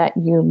meeting that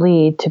you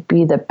lead to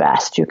be the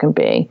best you can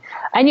be.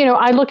 And,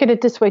 I look at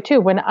it this way too.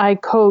 When I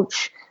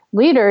coach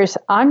leaders,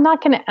 I'm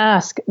not going to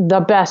ask the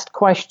best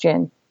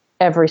question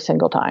every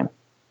single time.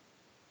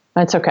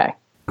 That's okay.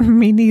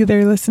 Me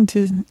neither.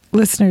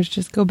 Listeners,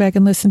 just go back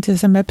and listen to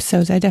some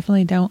episodes. I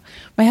definitely don't.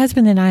 My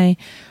husband and I,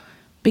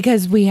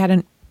 because we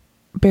hadn't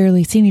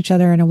barely seen each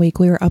other in a week,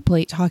 we were up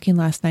late talking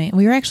last night. And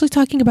we were actually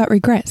talking about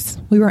regrets.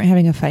 We weren't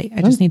having a fight.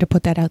 I just need to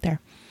put that out there.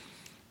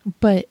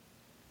 But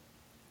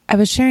I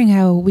was sharing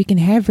how we can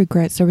have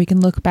regrets, or we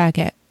can look back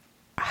at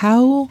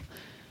how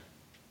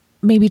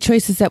maybe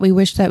choices that we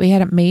wish that we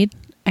hadn't made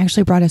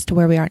actually brought us to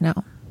where we are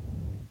now.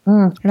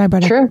 And I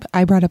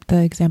brought up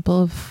the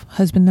example of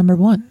husband number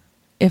one.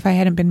 If I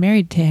hadn't been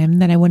married to him,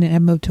 then I wouldn't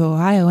have moved to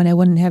Ohio and I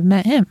wouldn't have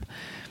met him.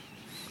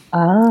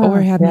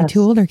 Or have my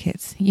two older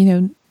kids,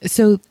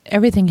 So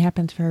everything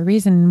happens for a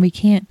reason. We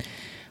can't,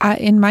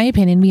 in my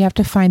opinion, we have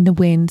to find the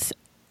wins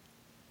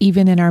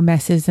even in our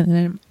messes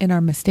and in our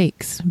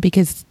mistakes,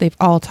 because they've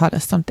all taught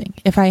us something.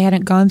 If I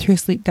hadn't gone through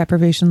sleep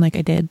deprivation like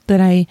I did,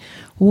 then I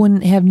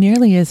wouldn't have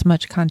nearly as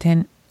much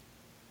content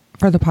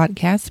for the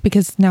podcast,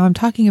 because now I'm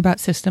talking about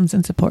systems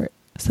and support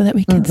so that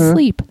we can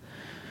sleep.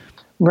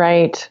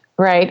 Right.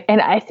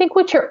 And I think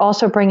what you're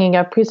also bringing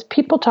up, because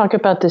people talk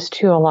about this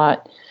too a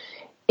lot,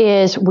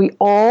 is we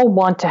all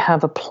want to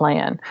have a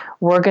plan.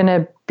 We're going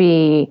to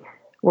be,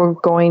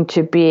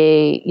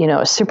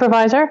 a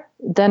supervisor,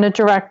 then a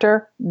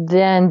director,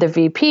 then the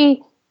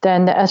VP,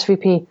 then the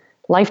SVP.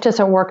 Life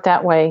doesn't work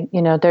that way.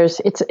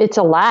 It's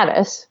a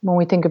lattice when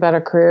we think about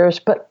our careers,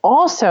 but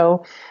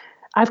also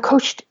I've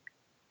coached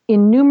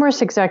in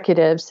numerous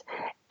executives,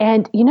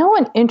 and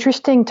an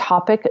interesting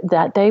topic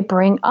that they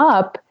bring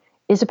up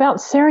is about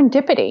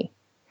serendipity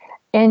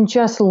and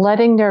just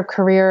letting their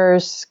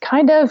careers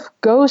kind of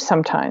go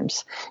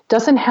sometimes.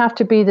 Doesn't have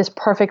to be this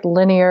perfect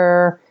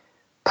linear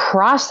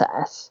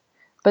process,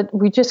 but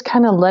we just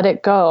kind of let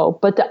it go.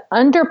 But the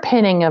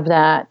underpinning of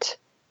that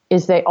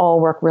is they all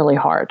work really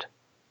hard.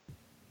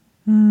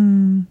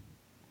 Again,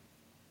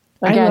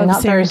 I love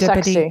not serendipity. very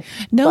sexy.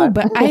 No,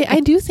 but I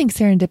do think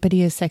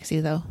serendipity is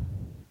sexy, though.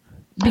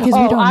 Because we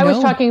don't know. I was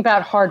talking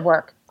about hard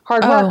work.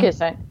 Hard work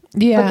isn't.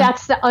 Yeah. But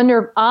that's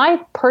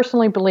I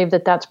personally believe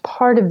that that's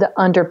part of the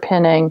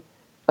underpinning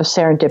of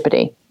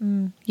serendipity.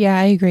 Yeah,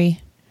 I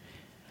agree.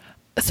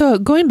 So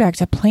going back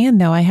to plan,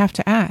 though, I have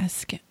to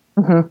ask,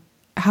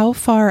 how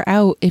far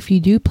out, if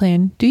you do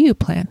you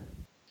plan?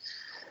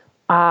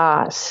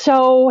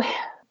 So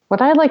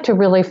what I like to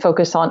really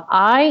focus on,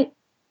 I'm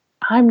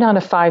not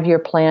a 5-year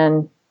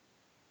plan.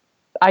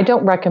 I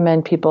don't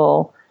recommend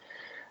people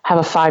have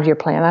a 5-year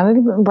plan. I don't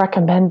even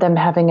recommend them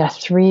having a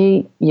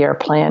 3-year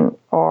plan,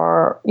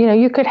 or,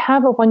 you could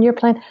have a 1-year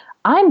plan.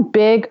 I'm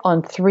big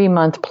on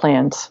 3-month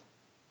plans.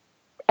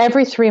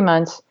 Every 3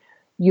 months,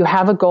 you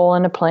have a goal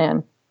and a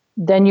plan.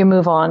 Then you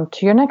move on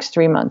to your next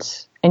 3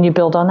 months and you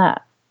build on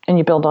that and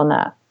you build on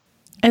that.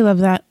 I love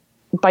that.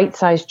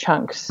 Bite-sized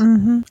chunks.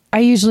 I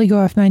usually go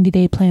off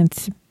 90-day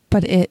plans,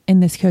 but in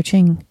this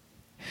coaching,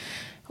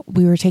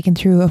 we were taken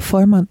through a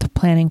 4-month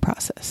planning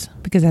process,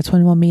 because that's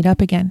when we'll meet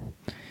up again.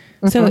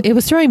 So it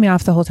was throwing me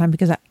off the whole time,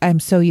 because I'm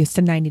so used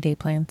to 90-day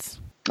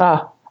plans.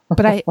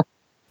 But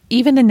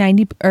even a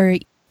 90,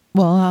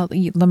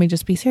 let me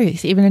just be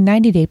serious. Even a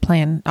 90-day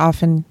plan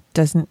often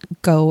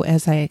doesn't go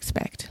as I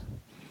expect.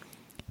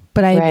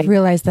 But I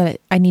realized that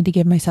I need to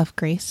give myself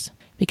grace,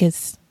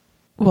 because,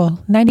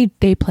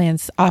 90-day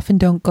plans often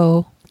don't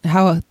go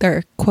how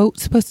they're, quote,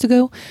 supposed to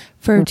go,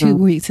 for 2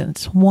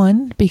 reasons.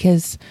 One,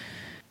 because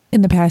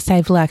in the past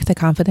I've lacked the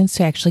confidence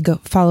to actually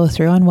follow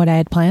through on what I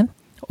had planned.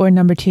 Or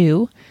number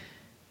 2,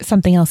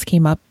 something else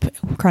came up,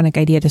 chronic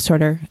idea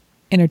disorder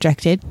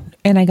interjected,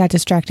 and I got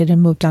distracted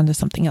and moved on to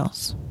something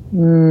else.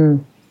 I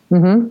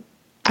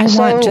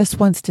want just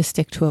once to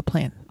stick to a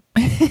plan.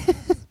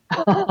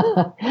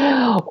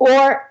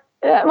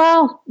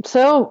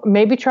 So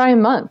maybe try a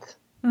month.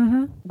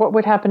 What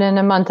would happen in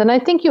a month? And I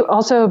think you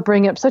also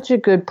bring up such a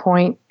good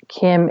point,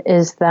 Kim,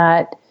 is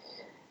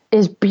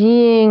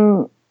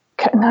being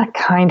not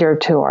kinder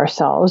to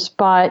ourselves,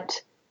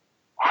 but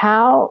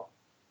how,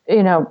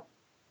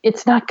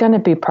 it's not going to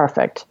be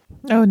perfect.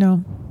 Oh, no.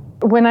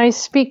 When I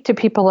speak to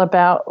people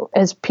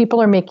as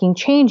people are making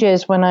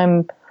changes, when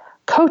I'm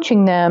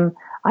coaching them,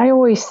 I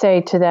always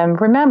say to them,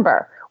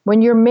 remember,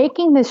 when you're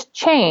making this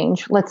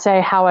change, let's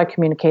say how I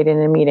communicate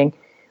in a meeting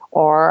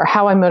or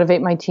how I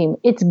motivate my team,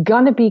 it's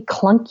going to be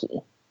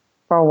clunky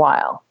for a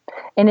while.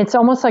 And it's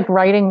almost like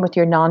writing with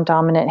your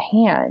non-dominant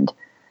hand.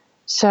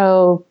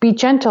 So be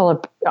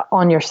gentle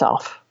on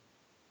yourself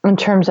in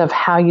terms of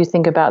how you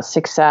think about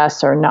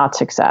success or not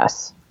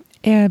success.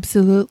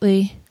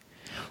 Absolutely.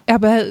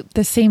 About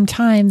the same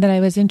time that I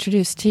was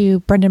introduced to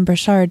Brendon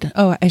Burchard.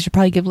 Oh, I should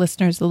probably give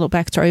listeners a little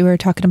backstory. We were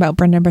talking about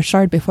Brendon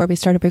Burchard before we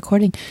started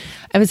recording.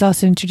 I was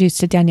also introduced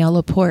to Danielle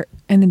Laporte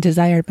and the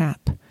Desired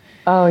Map.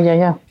 Oh,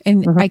 yeah.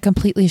 And I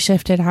completely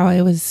shifted how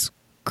I was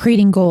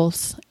creating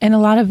goals. And a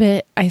lot of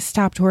it, I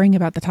stopped worrying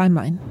about the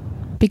timeline,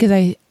 because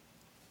I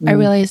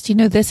realized,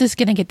 this is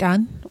going to get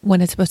done when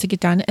it's supposed to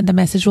get done, and the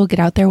message will get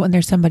out there when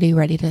there's somebody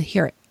ready to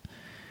hear it.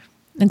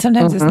 And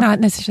sometimes it's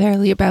not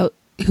necessarily about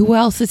who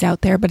else is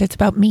out there, but it's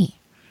about me.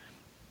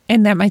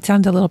 And that might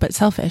sound a little bit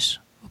selfish,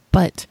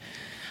 but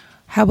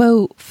how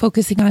about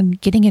focusing on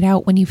getting it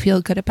out when you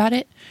feel good about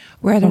it,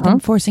 rather than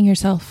forcing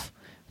yourself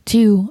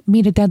to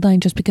meet a deadline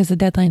just because the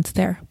deadline's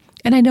there?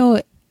 And I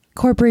know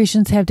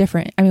corporations have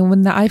different. I mean,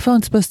 when the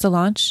iPhone's supposed to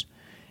launch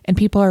and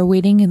people are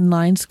waiting in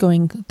lines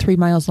going 3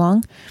 miles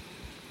long,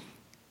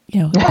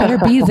 it better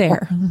be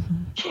there.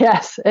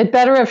 Yes, it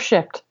better have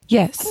shipped.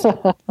 Yes.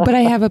 But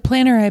I have a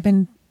planner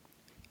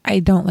I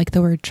don't like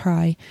the word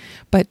try,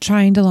 but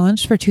trying to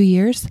launch for 2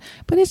 years,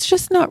 but it's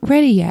just not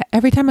ready yet.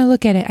 Every time I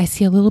look at it, I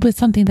see a little bit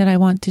something that I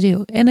want to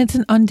do. And it's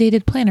an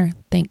undated planner,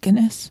 thank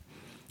goodness.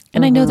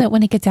 And I know that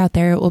when it gets out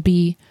there, it will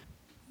be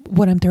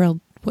what I'm thrilled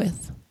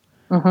with.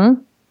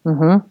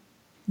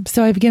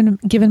 So I've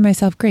given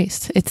myself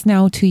grace. It's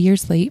now 2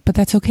 years late, but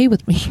that's okay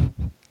with me.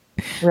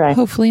 Right.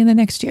 Hopefully in the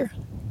next year.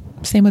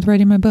 Same with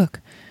writing my book.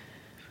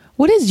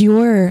 What is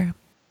your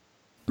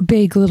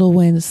big little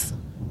wins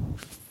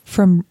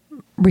from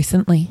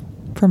recently?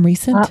 From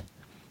recent?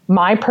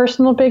 My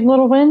personal big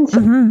little wins?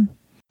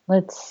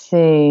 Let's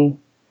see.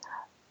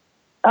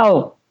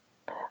 Oh,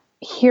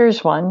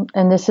 here's one.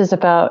 And this is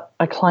about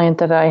a client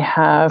that I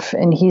have,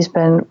 and he's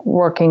been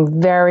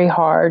working very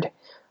hard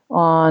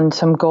on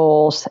some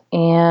goals.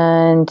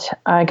 And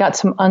I got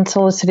some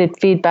unsolicited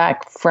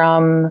feedback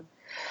from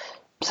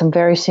some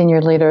very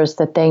senior leaders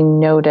that they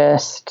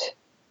noticed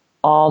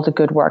all the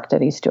good work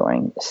that he's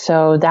doing.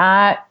 So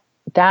that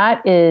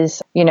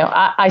is,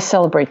 I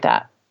celebrate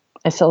that.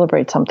 I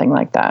celebrate something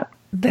like that.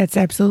 That's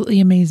absolutely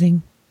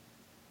amazing.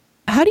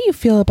 How do you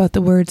feel about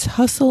the words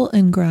hustle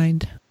and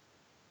grind?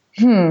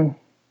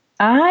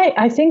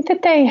 I think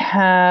that they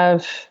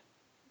have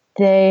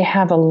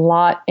a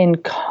lot in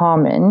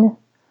common.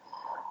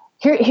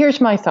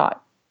 Here's my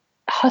thought.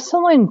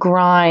 Hustle and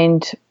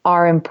grind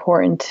are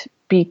important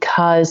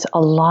because a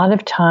lot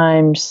of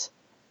times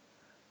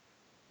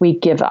we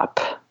give up,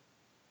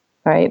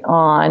 right,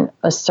 on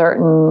a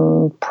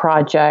certain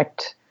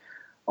project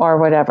or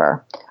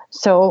whatever.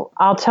 So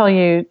I'll tell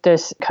you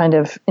this kind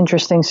of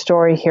interesting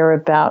story here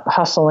about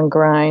hustle and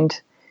grind,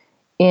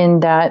 in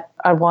that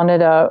I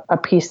wanted a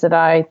piece that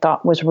I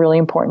thought was really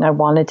important. I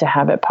wanted to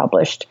have it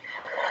published.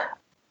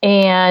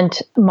 And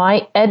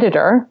my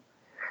editor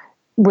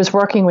was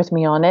working with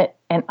me on it,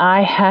 and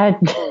I had,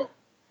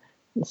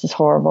 this is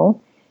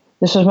horrible,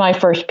 this was my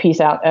first piece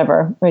out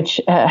ever,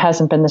 which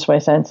hasn't been this way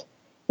since.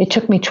 It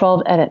took me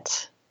 12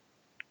 edits,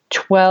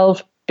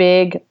 12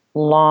 big,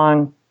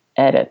 long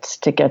edits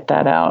to get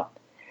that out.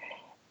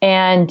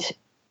 And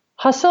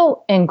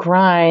hustle and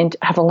grind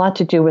have a lot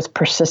to do with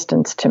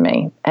persistence to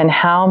me, and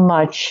how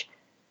much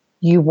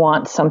you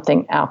want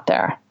something out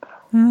there.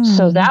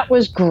 So that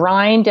was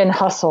grind and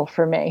hustle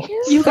for me.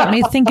 You got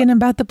me thinking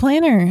about the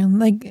planner.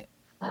 Like,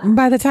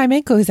 by the time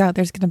it goes out,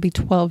 there's going to be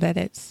 12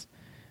 edits.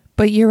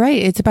 But you're right.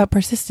 It's about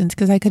persistence,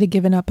 because I could have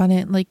given up on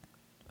it like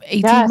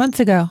 18 months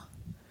ago.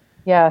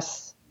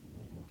 Yes.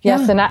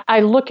 Yes. Yeah. And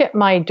I look at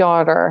my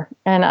daughter,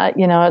 and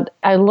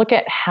I look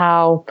at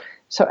how,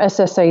 so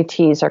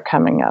SSATs are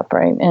coming up,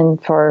 right?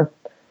 And for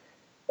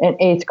in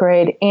 8th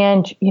grade,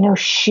 and,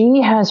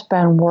 she has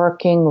been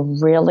working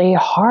really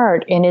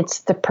hard, and it's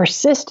the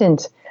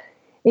persistence.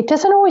 It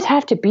doesn't always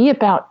have to be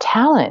about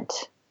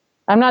talent.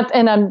 I'm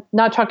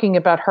not talking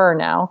about her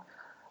now,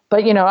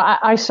 but,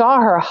 I saw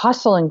her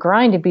hustle and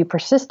grind to be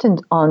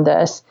persistent on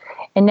this.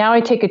 And now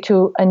I take it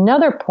to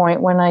another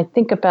point when I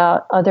think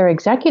about other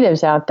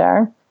executives out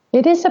there.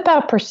 It is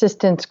about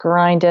persistence,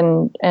 grind,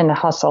 and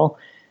hustle,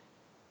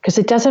 because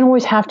it doesn't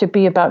always have to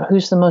be about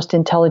who's the most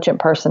intelligent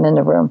person in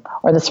the room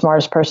or the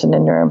smartest person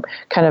in the room,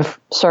 kind of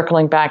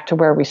circling back to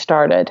where we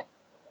started.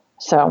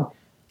 So.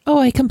 Oh,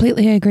 I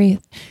completely agree.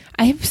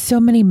 I have so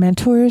many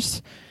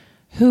mentors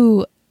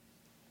who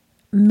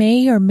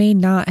may or may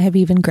not have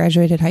even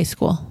graduated high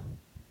school,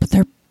 but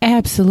they're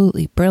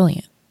absolutely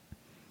brilliant.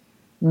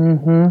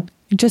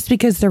 Just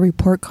because their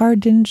report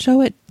card didn't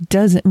show it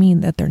doesn't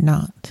mean that they're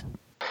not.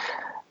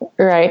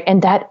 Right.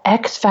 And that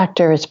X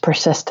factor is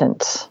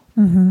persistence.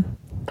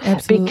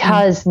 Absolutely.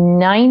 Because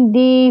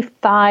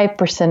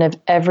 95% of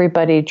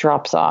everybody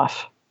drops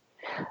off.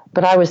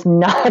 But I was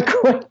not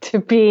going to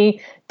be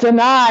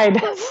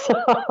denied. So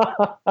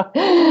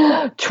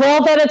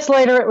 12 edits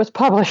later, it was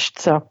published.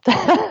 So.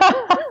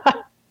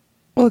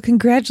 Well,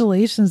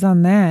 congratulations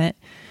on that.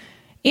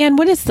 And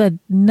what is the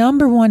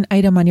number one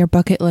item on your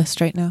bucket list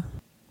right now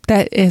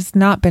that has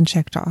not been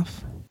checked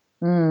off?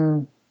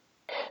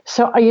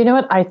 So, you know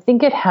what? I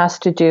think it has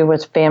to do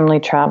with family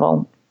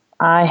travel.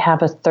 I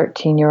have a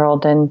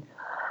 13-year-old, and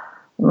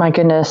my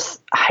goodness,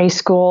 high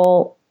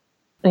school,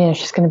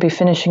 she's going to be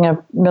finishing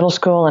up middle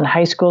school, and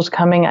high school's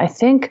coming. I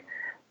think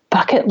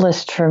bucket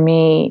list for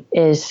me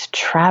is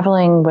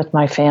traveling with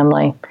my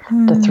family,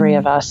 the three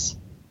of us.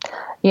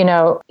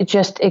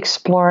 Just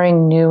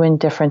exploring new and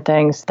different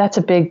things. That's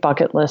a big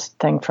bucket list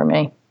thing for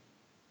me.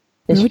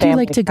 Where would you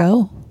like to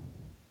go?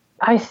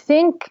 I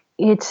think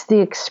it's the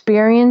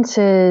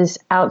experiences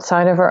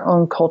outside of our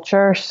own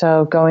culture.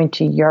 So going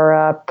to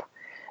Europe,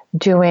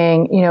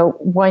 doing,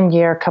 1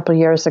 year, a couple of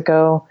years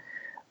ago,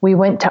 we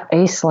went to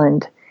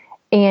Iceland,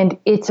 And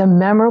it's a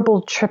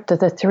memorable trip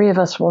that the three of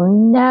us will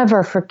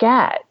never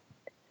forget,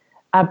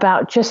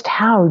 about just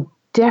how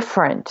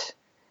different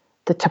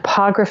the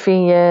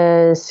topography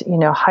is,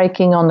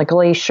 hiking on the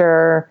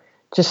glacier,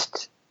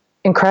 just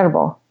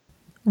incredible.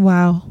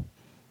 Wow.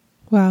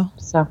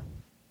 So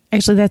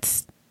Actually,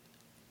 that's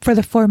for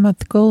the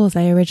 4-month goals.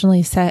 I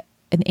originally set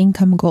an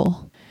income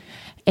goal,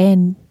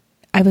 and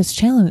I was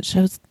challenged.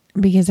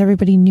 Because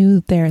everybody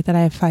knew there that I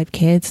have 5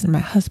 kids and my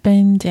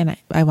husband, and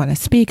I want to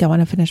speak. I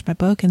want to finish my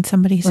book. And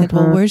somebody said,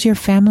 well, where's your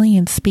family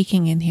and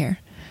speaking in here?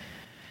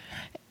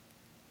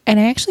 And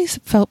I actually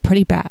felt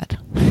pretty bad.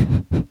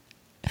 I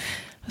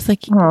was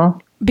like,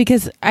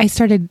 because I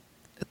started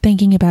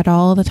thinking about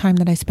all the time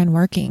that I spend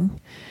working,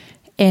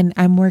 and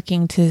I'm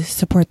working to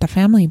support the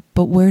family,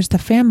 but where's the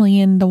family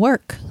in the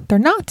work? They're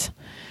not.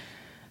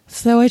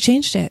 So I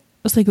changed it.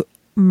 I was like,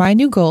 my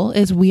new goal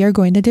is we are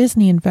going to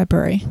Disney in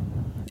February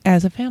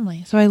as a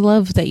family. So I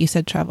love that you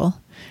said travel.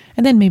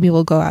 And then maybe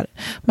we'll go out.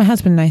 My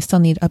husband and I still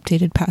need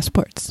updated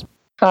passports.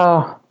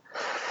 Oh,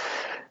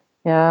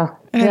 yeah.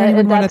 And I don't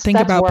even want to think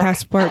about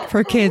passport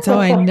for kids. Oh,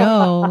 I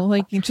know.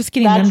 Like just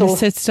getting them to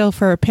sit still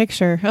for a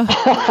picture.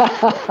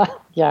 Oh.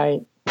 Yeah.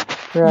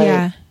 Right.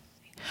 Yeah.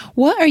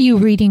 What are you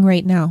reading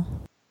right now?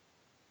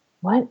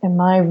 What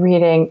am I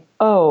reading?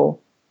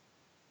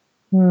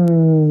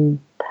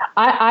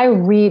 I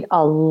read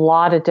a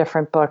lot of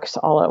different books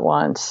all at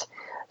once.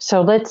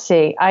 So let's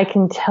see. I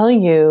can tell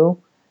you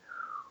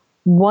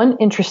one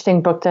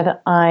interesting book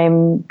that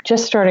I'm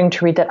just starting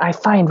to read that I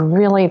find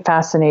really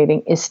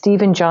fascinating is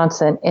Stephen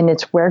Johnson, and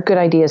it's Where Good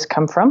Ideas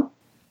Come From.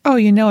 Oh,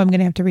 I'm going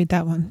to have to read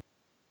that one.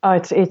 Oh,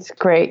 it's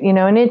great,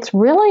 and it's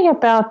really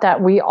about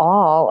that we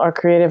all are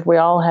creative. We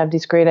all have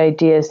these great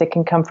ideas that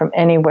can come from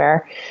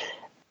anywhere.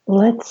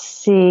 Let's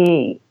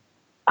see.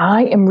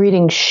 I am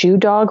reading Shoe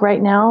Dog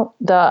right now,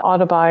 the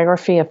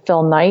autobiography of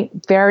Phil Knight.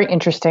 Very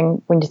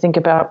interesting when you think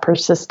about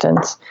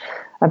persistence,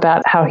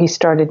 about how he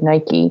started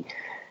Nike.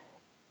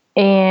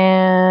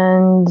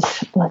 And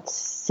let's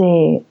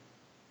see.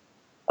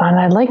 And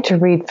I like to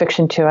read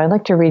fiction too. I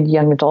like to read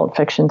young adult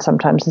fiction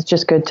sometimes. It's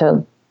just good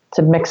to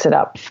mix it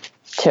up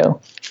too.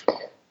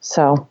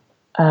 So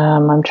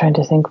I'm trying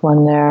to think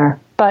one there.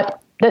 But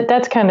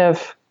that's kind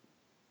of,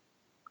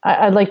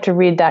 I like to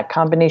read that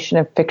combination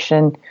of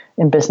fiction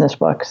and business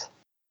books.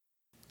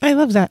 I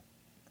love that.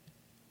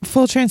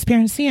 Full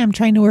transparency, I'm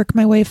trying to work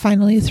my way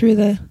finally through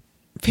the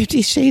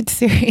 50 Shades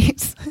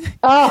series.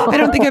 Oh. I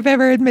don't think I've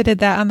ever admitted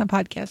that on the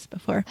podcast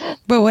before.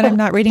 But when I'm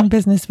not reading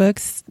business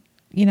books,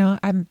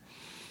 I'm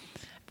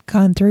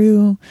gone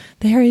through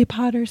the Harry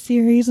Potter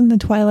series and the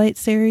Twilight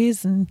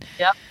series. And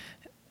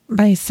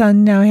my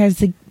son now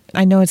has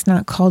I know it's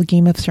not called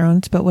Game of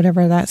Thrones, but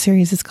whatever that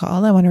series is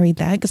called, I want to read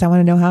that because I want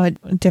to know how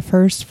it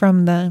differs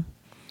from the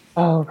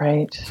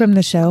from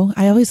the show.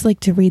 I always like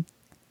to read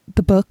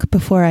the book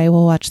before I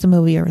will watch the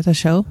movie or the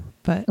show,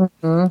 but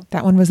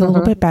that one was a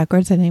little bit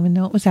backwards. I didn't even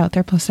know it was out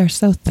there. Plus, they're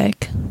so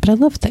thick, but I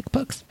love thick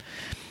books.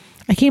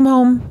 I came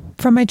home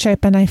from my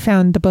trip and I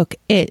found the book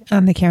It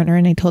on the counter,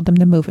 and I told them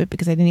to move it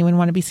because I didn't even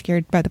want to be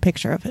scared by the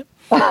picture of it.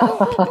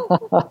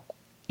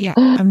 Yeah,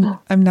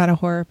 I'm not a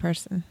horror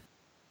person.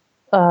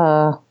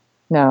 No,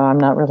 I'm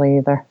not really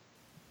either.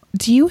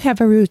 Do you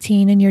have a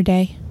routine in your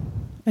day?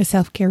 A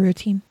self-care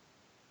routine?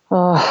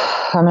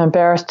 I'm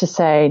embarrassed to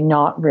say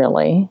not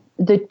really.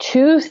 The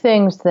 2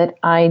 things that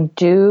I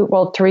do,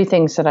 3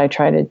 things that I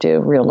try to do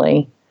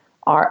really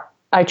are,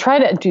 I try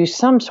to do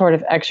some sort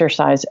of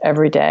exercise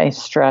every day,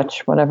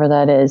 stretch, whatever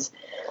that is,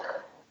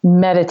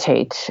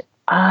 meditate.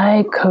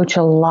 I coach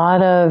a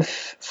lot of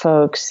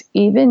folks,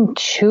 even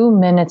 2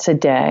 minutes a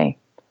day,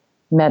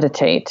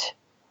 meditate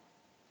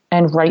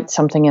and write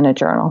something in a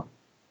journal.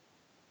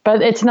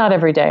 But it's not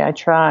every day. I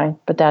try,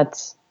 but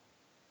that's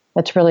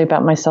really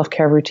about my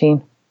self-care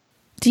routine.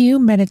 Do you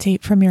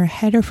meditate from your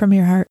head or from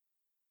your heart?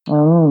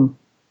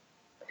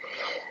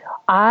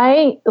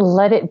 I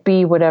let it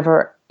be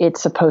whatever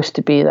it's supposed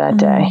to be that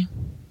day.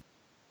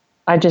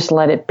 I just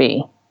let it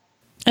be.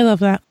 I love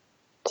that.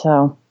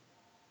 So,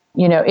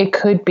 it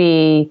could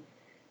be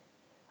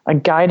a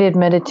guided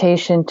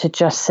meditation to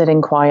just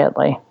sitting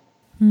quietly.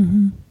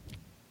 Mm-hmm.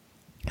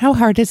 How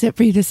hard is it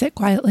for you to sit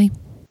quietly?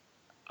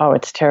 Oh,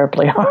 it's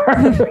terribly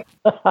hard.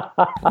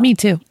 Me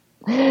too.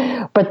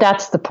 But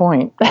that's the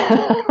point.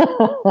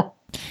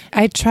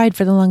 I tried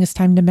for the longest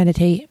time to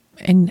meditate,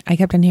 and I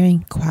kept on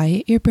hearing,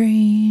 quiet your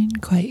brain,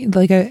 quiet,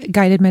 like a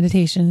guided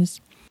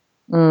meditations.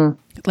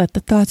 Let the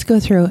thoughts go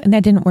through. And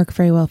that didn't work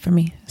very well for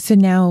me. So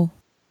now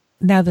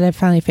that I've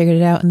finally figured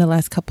it out in the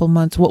last couple of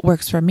months, what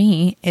works for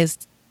me is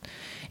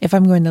if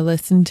I'm going to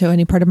listen to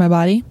any part of my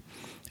body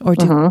or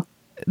to,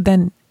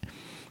 then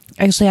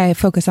actually I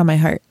focus on my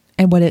heart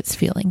and what it's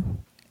feeling.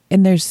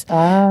 And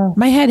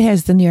my head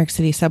has the New York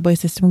City subway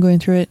system going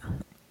through it.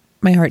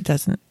 My heart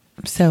doesn't.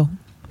 So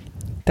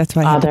that's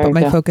why I have to put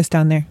my focus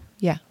down there.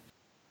 Yeah.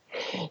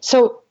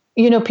 So,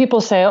 people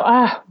say,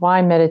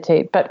 why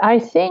meditate? But I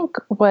think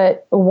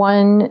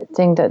one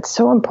thing that's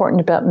so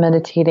important about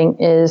meditating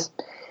is,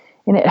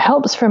 and it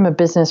helps from a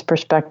business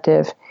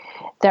perspective,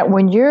 that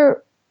when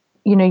you're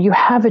you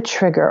have a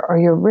trigger or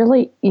you're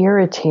really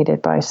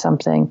irritated by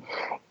something,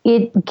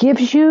 it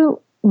gives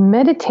you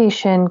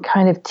meditation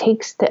kind of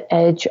takes the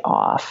edge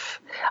off.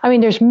 I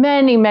mean, there's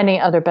many, many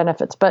other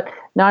benefits, but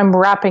now I'm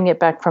wrapping it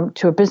back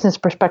to a business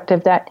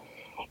perspective that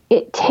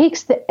it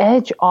takes the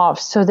edge off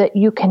so that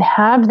you can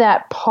have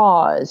that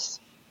pause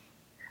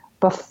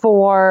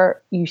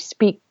before you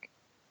speak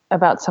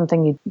about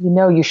something you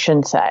know you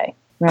shouldn't say,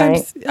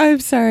 right? I'm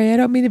sorry. I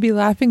don't mean to be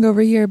laughing over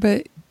here,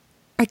 but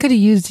I could have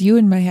used you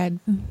in my head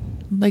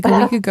like a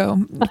week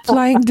ago.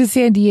 Flying to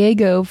San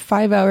Diego,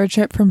 5-hour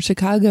trip from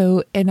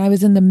Chicago, and I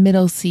was in the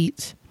middle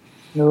seat.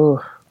 Ooh.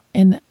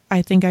 And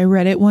I think I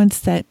read it once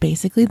that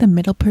basically the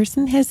middle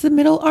person has the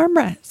middle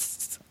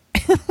armrests.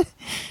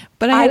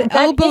 But I had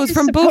elbows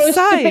from both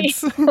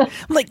sides. I'm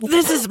like,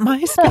 this is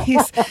my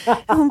space.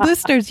 And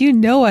listeners,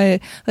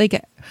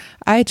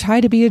 I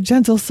try to be a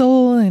gentle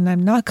soul and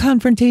I'm not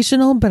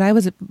confrontational, but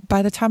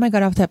by the time I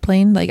got off that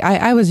plane,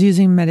 I was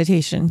using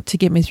meditation to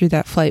get me through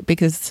that flight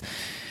because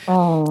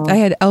I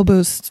had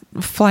elbows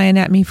flying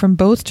at me from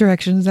both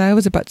directions. I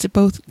was about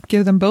to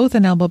give them both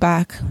an elbow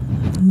back.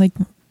 I'm like,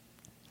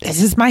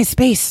 this is my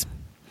space.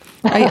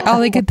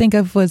 All I could think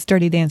of was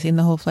Dirty Dancing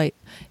the whole flight.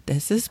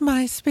 This is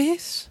my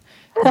space.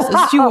 This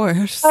is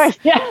yours.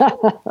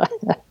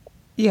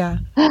 Yeah.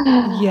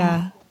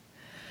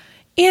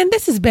 And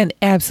this has been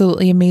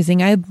absolutely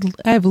amazing.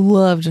 I've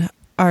loved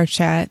our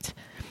chat.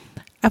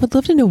 I would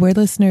love to know where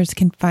listeners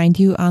can find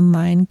you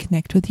online,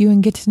 connect with you,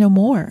 and get to know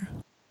more.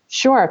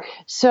 Sure.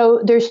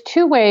 So there's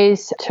 2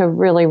 ways to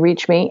really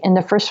reach me. And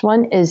the first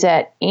one is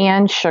at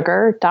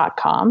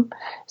annesugar.com.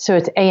 So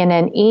it's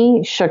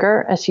ANNE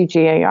sugar,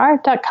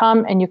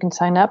 SUGAR.com. And you can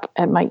sign up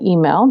at my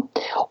email.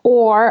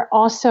 Or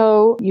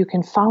also you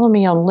can follow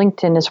me on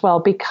LinkedIn as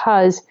well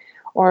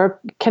or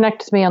connect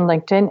with me on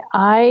LinkedIn.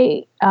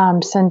 I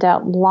send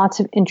out lots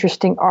of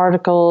interesting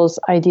articles,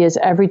 ideas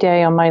every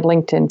day on my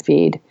LinkedIn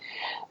feed.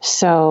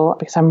 So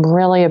because I'm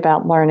really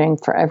about learning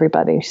for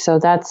everybody. So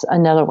that's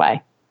another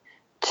way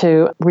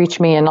to reach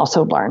me and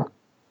also learn.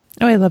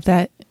 Oh, I love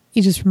that.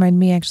 You just remind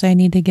me, actually, I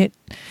need to get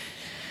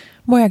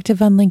more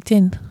active on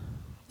LinkedIn.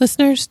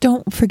 Listeners,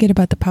 don't forget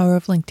about the power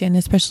of LinkedIn,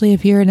 especially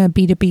if you're in a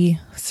B2B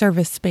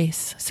service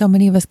space. So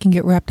many of us can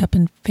get wrapped up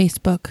in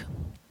Facebook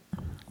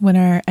when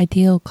our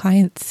ideal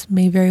clients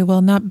may very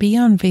well not be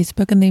on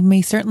Facebook, and they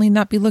may certainly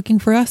not be looking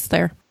for us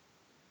there.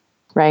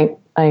 Right.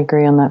 I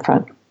agree on that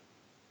front.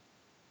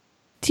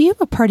 Do you have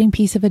a parting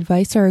piece of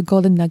advice or a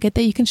golden nugget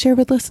that you can share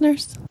with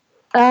listeners?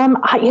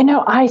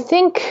 I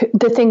think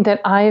the thing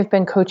that I've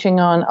been coaching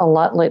on a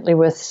lot lately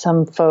with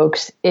some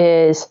folks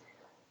is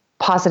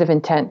positive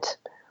intent.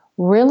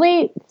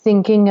 Really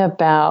thinking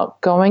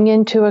about going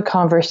into a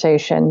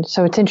conversation.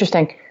 So it's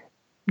interesting.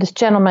 This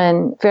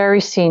gentleman, very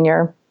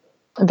senior,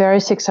 very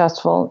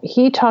successful,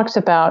 he talks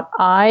about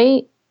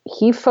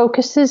he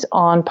focuses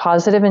on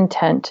positive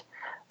intent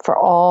for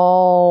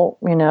all,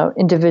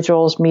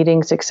 individuals,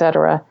 meetings,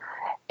 etc.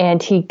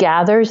 And he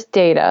gathers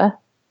data.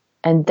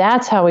 And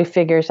that's how he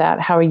figures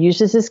out how he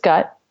uses his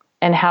gut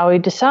and how he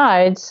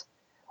decides.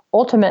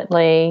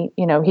 Ultimately,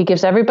 he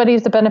gives everybody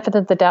the benefit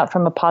of the doubt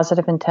from a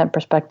positive intent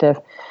perspective,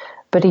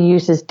 but he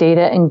uses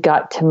data and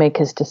gut to make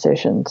his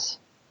decisions.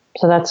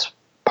 So that's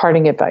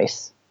parting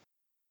advice.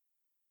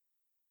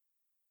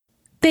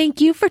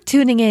 Thank you for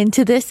tuning in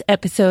to this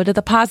episode of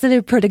the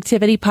Positive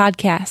Productivity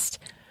Podcast.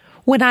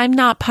 When I'm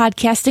not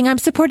podcasting, I'm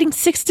supporting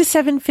 6 to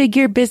 7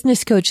 figure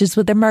business coaches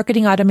with their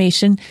marketing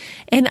automation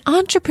and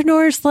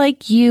entrepreneurs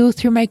like you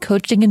through my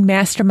coaching and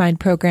mastermind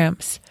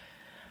programs.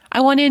 I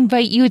want to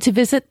invite you to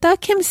visit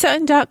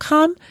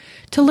thekimsutton.com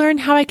to learn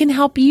how I can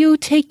help you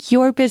take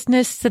your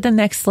business to the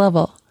next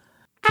level.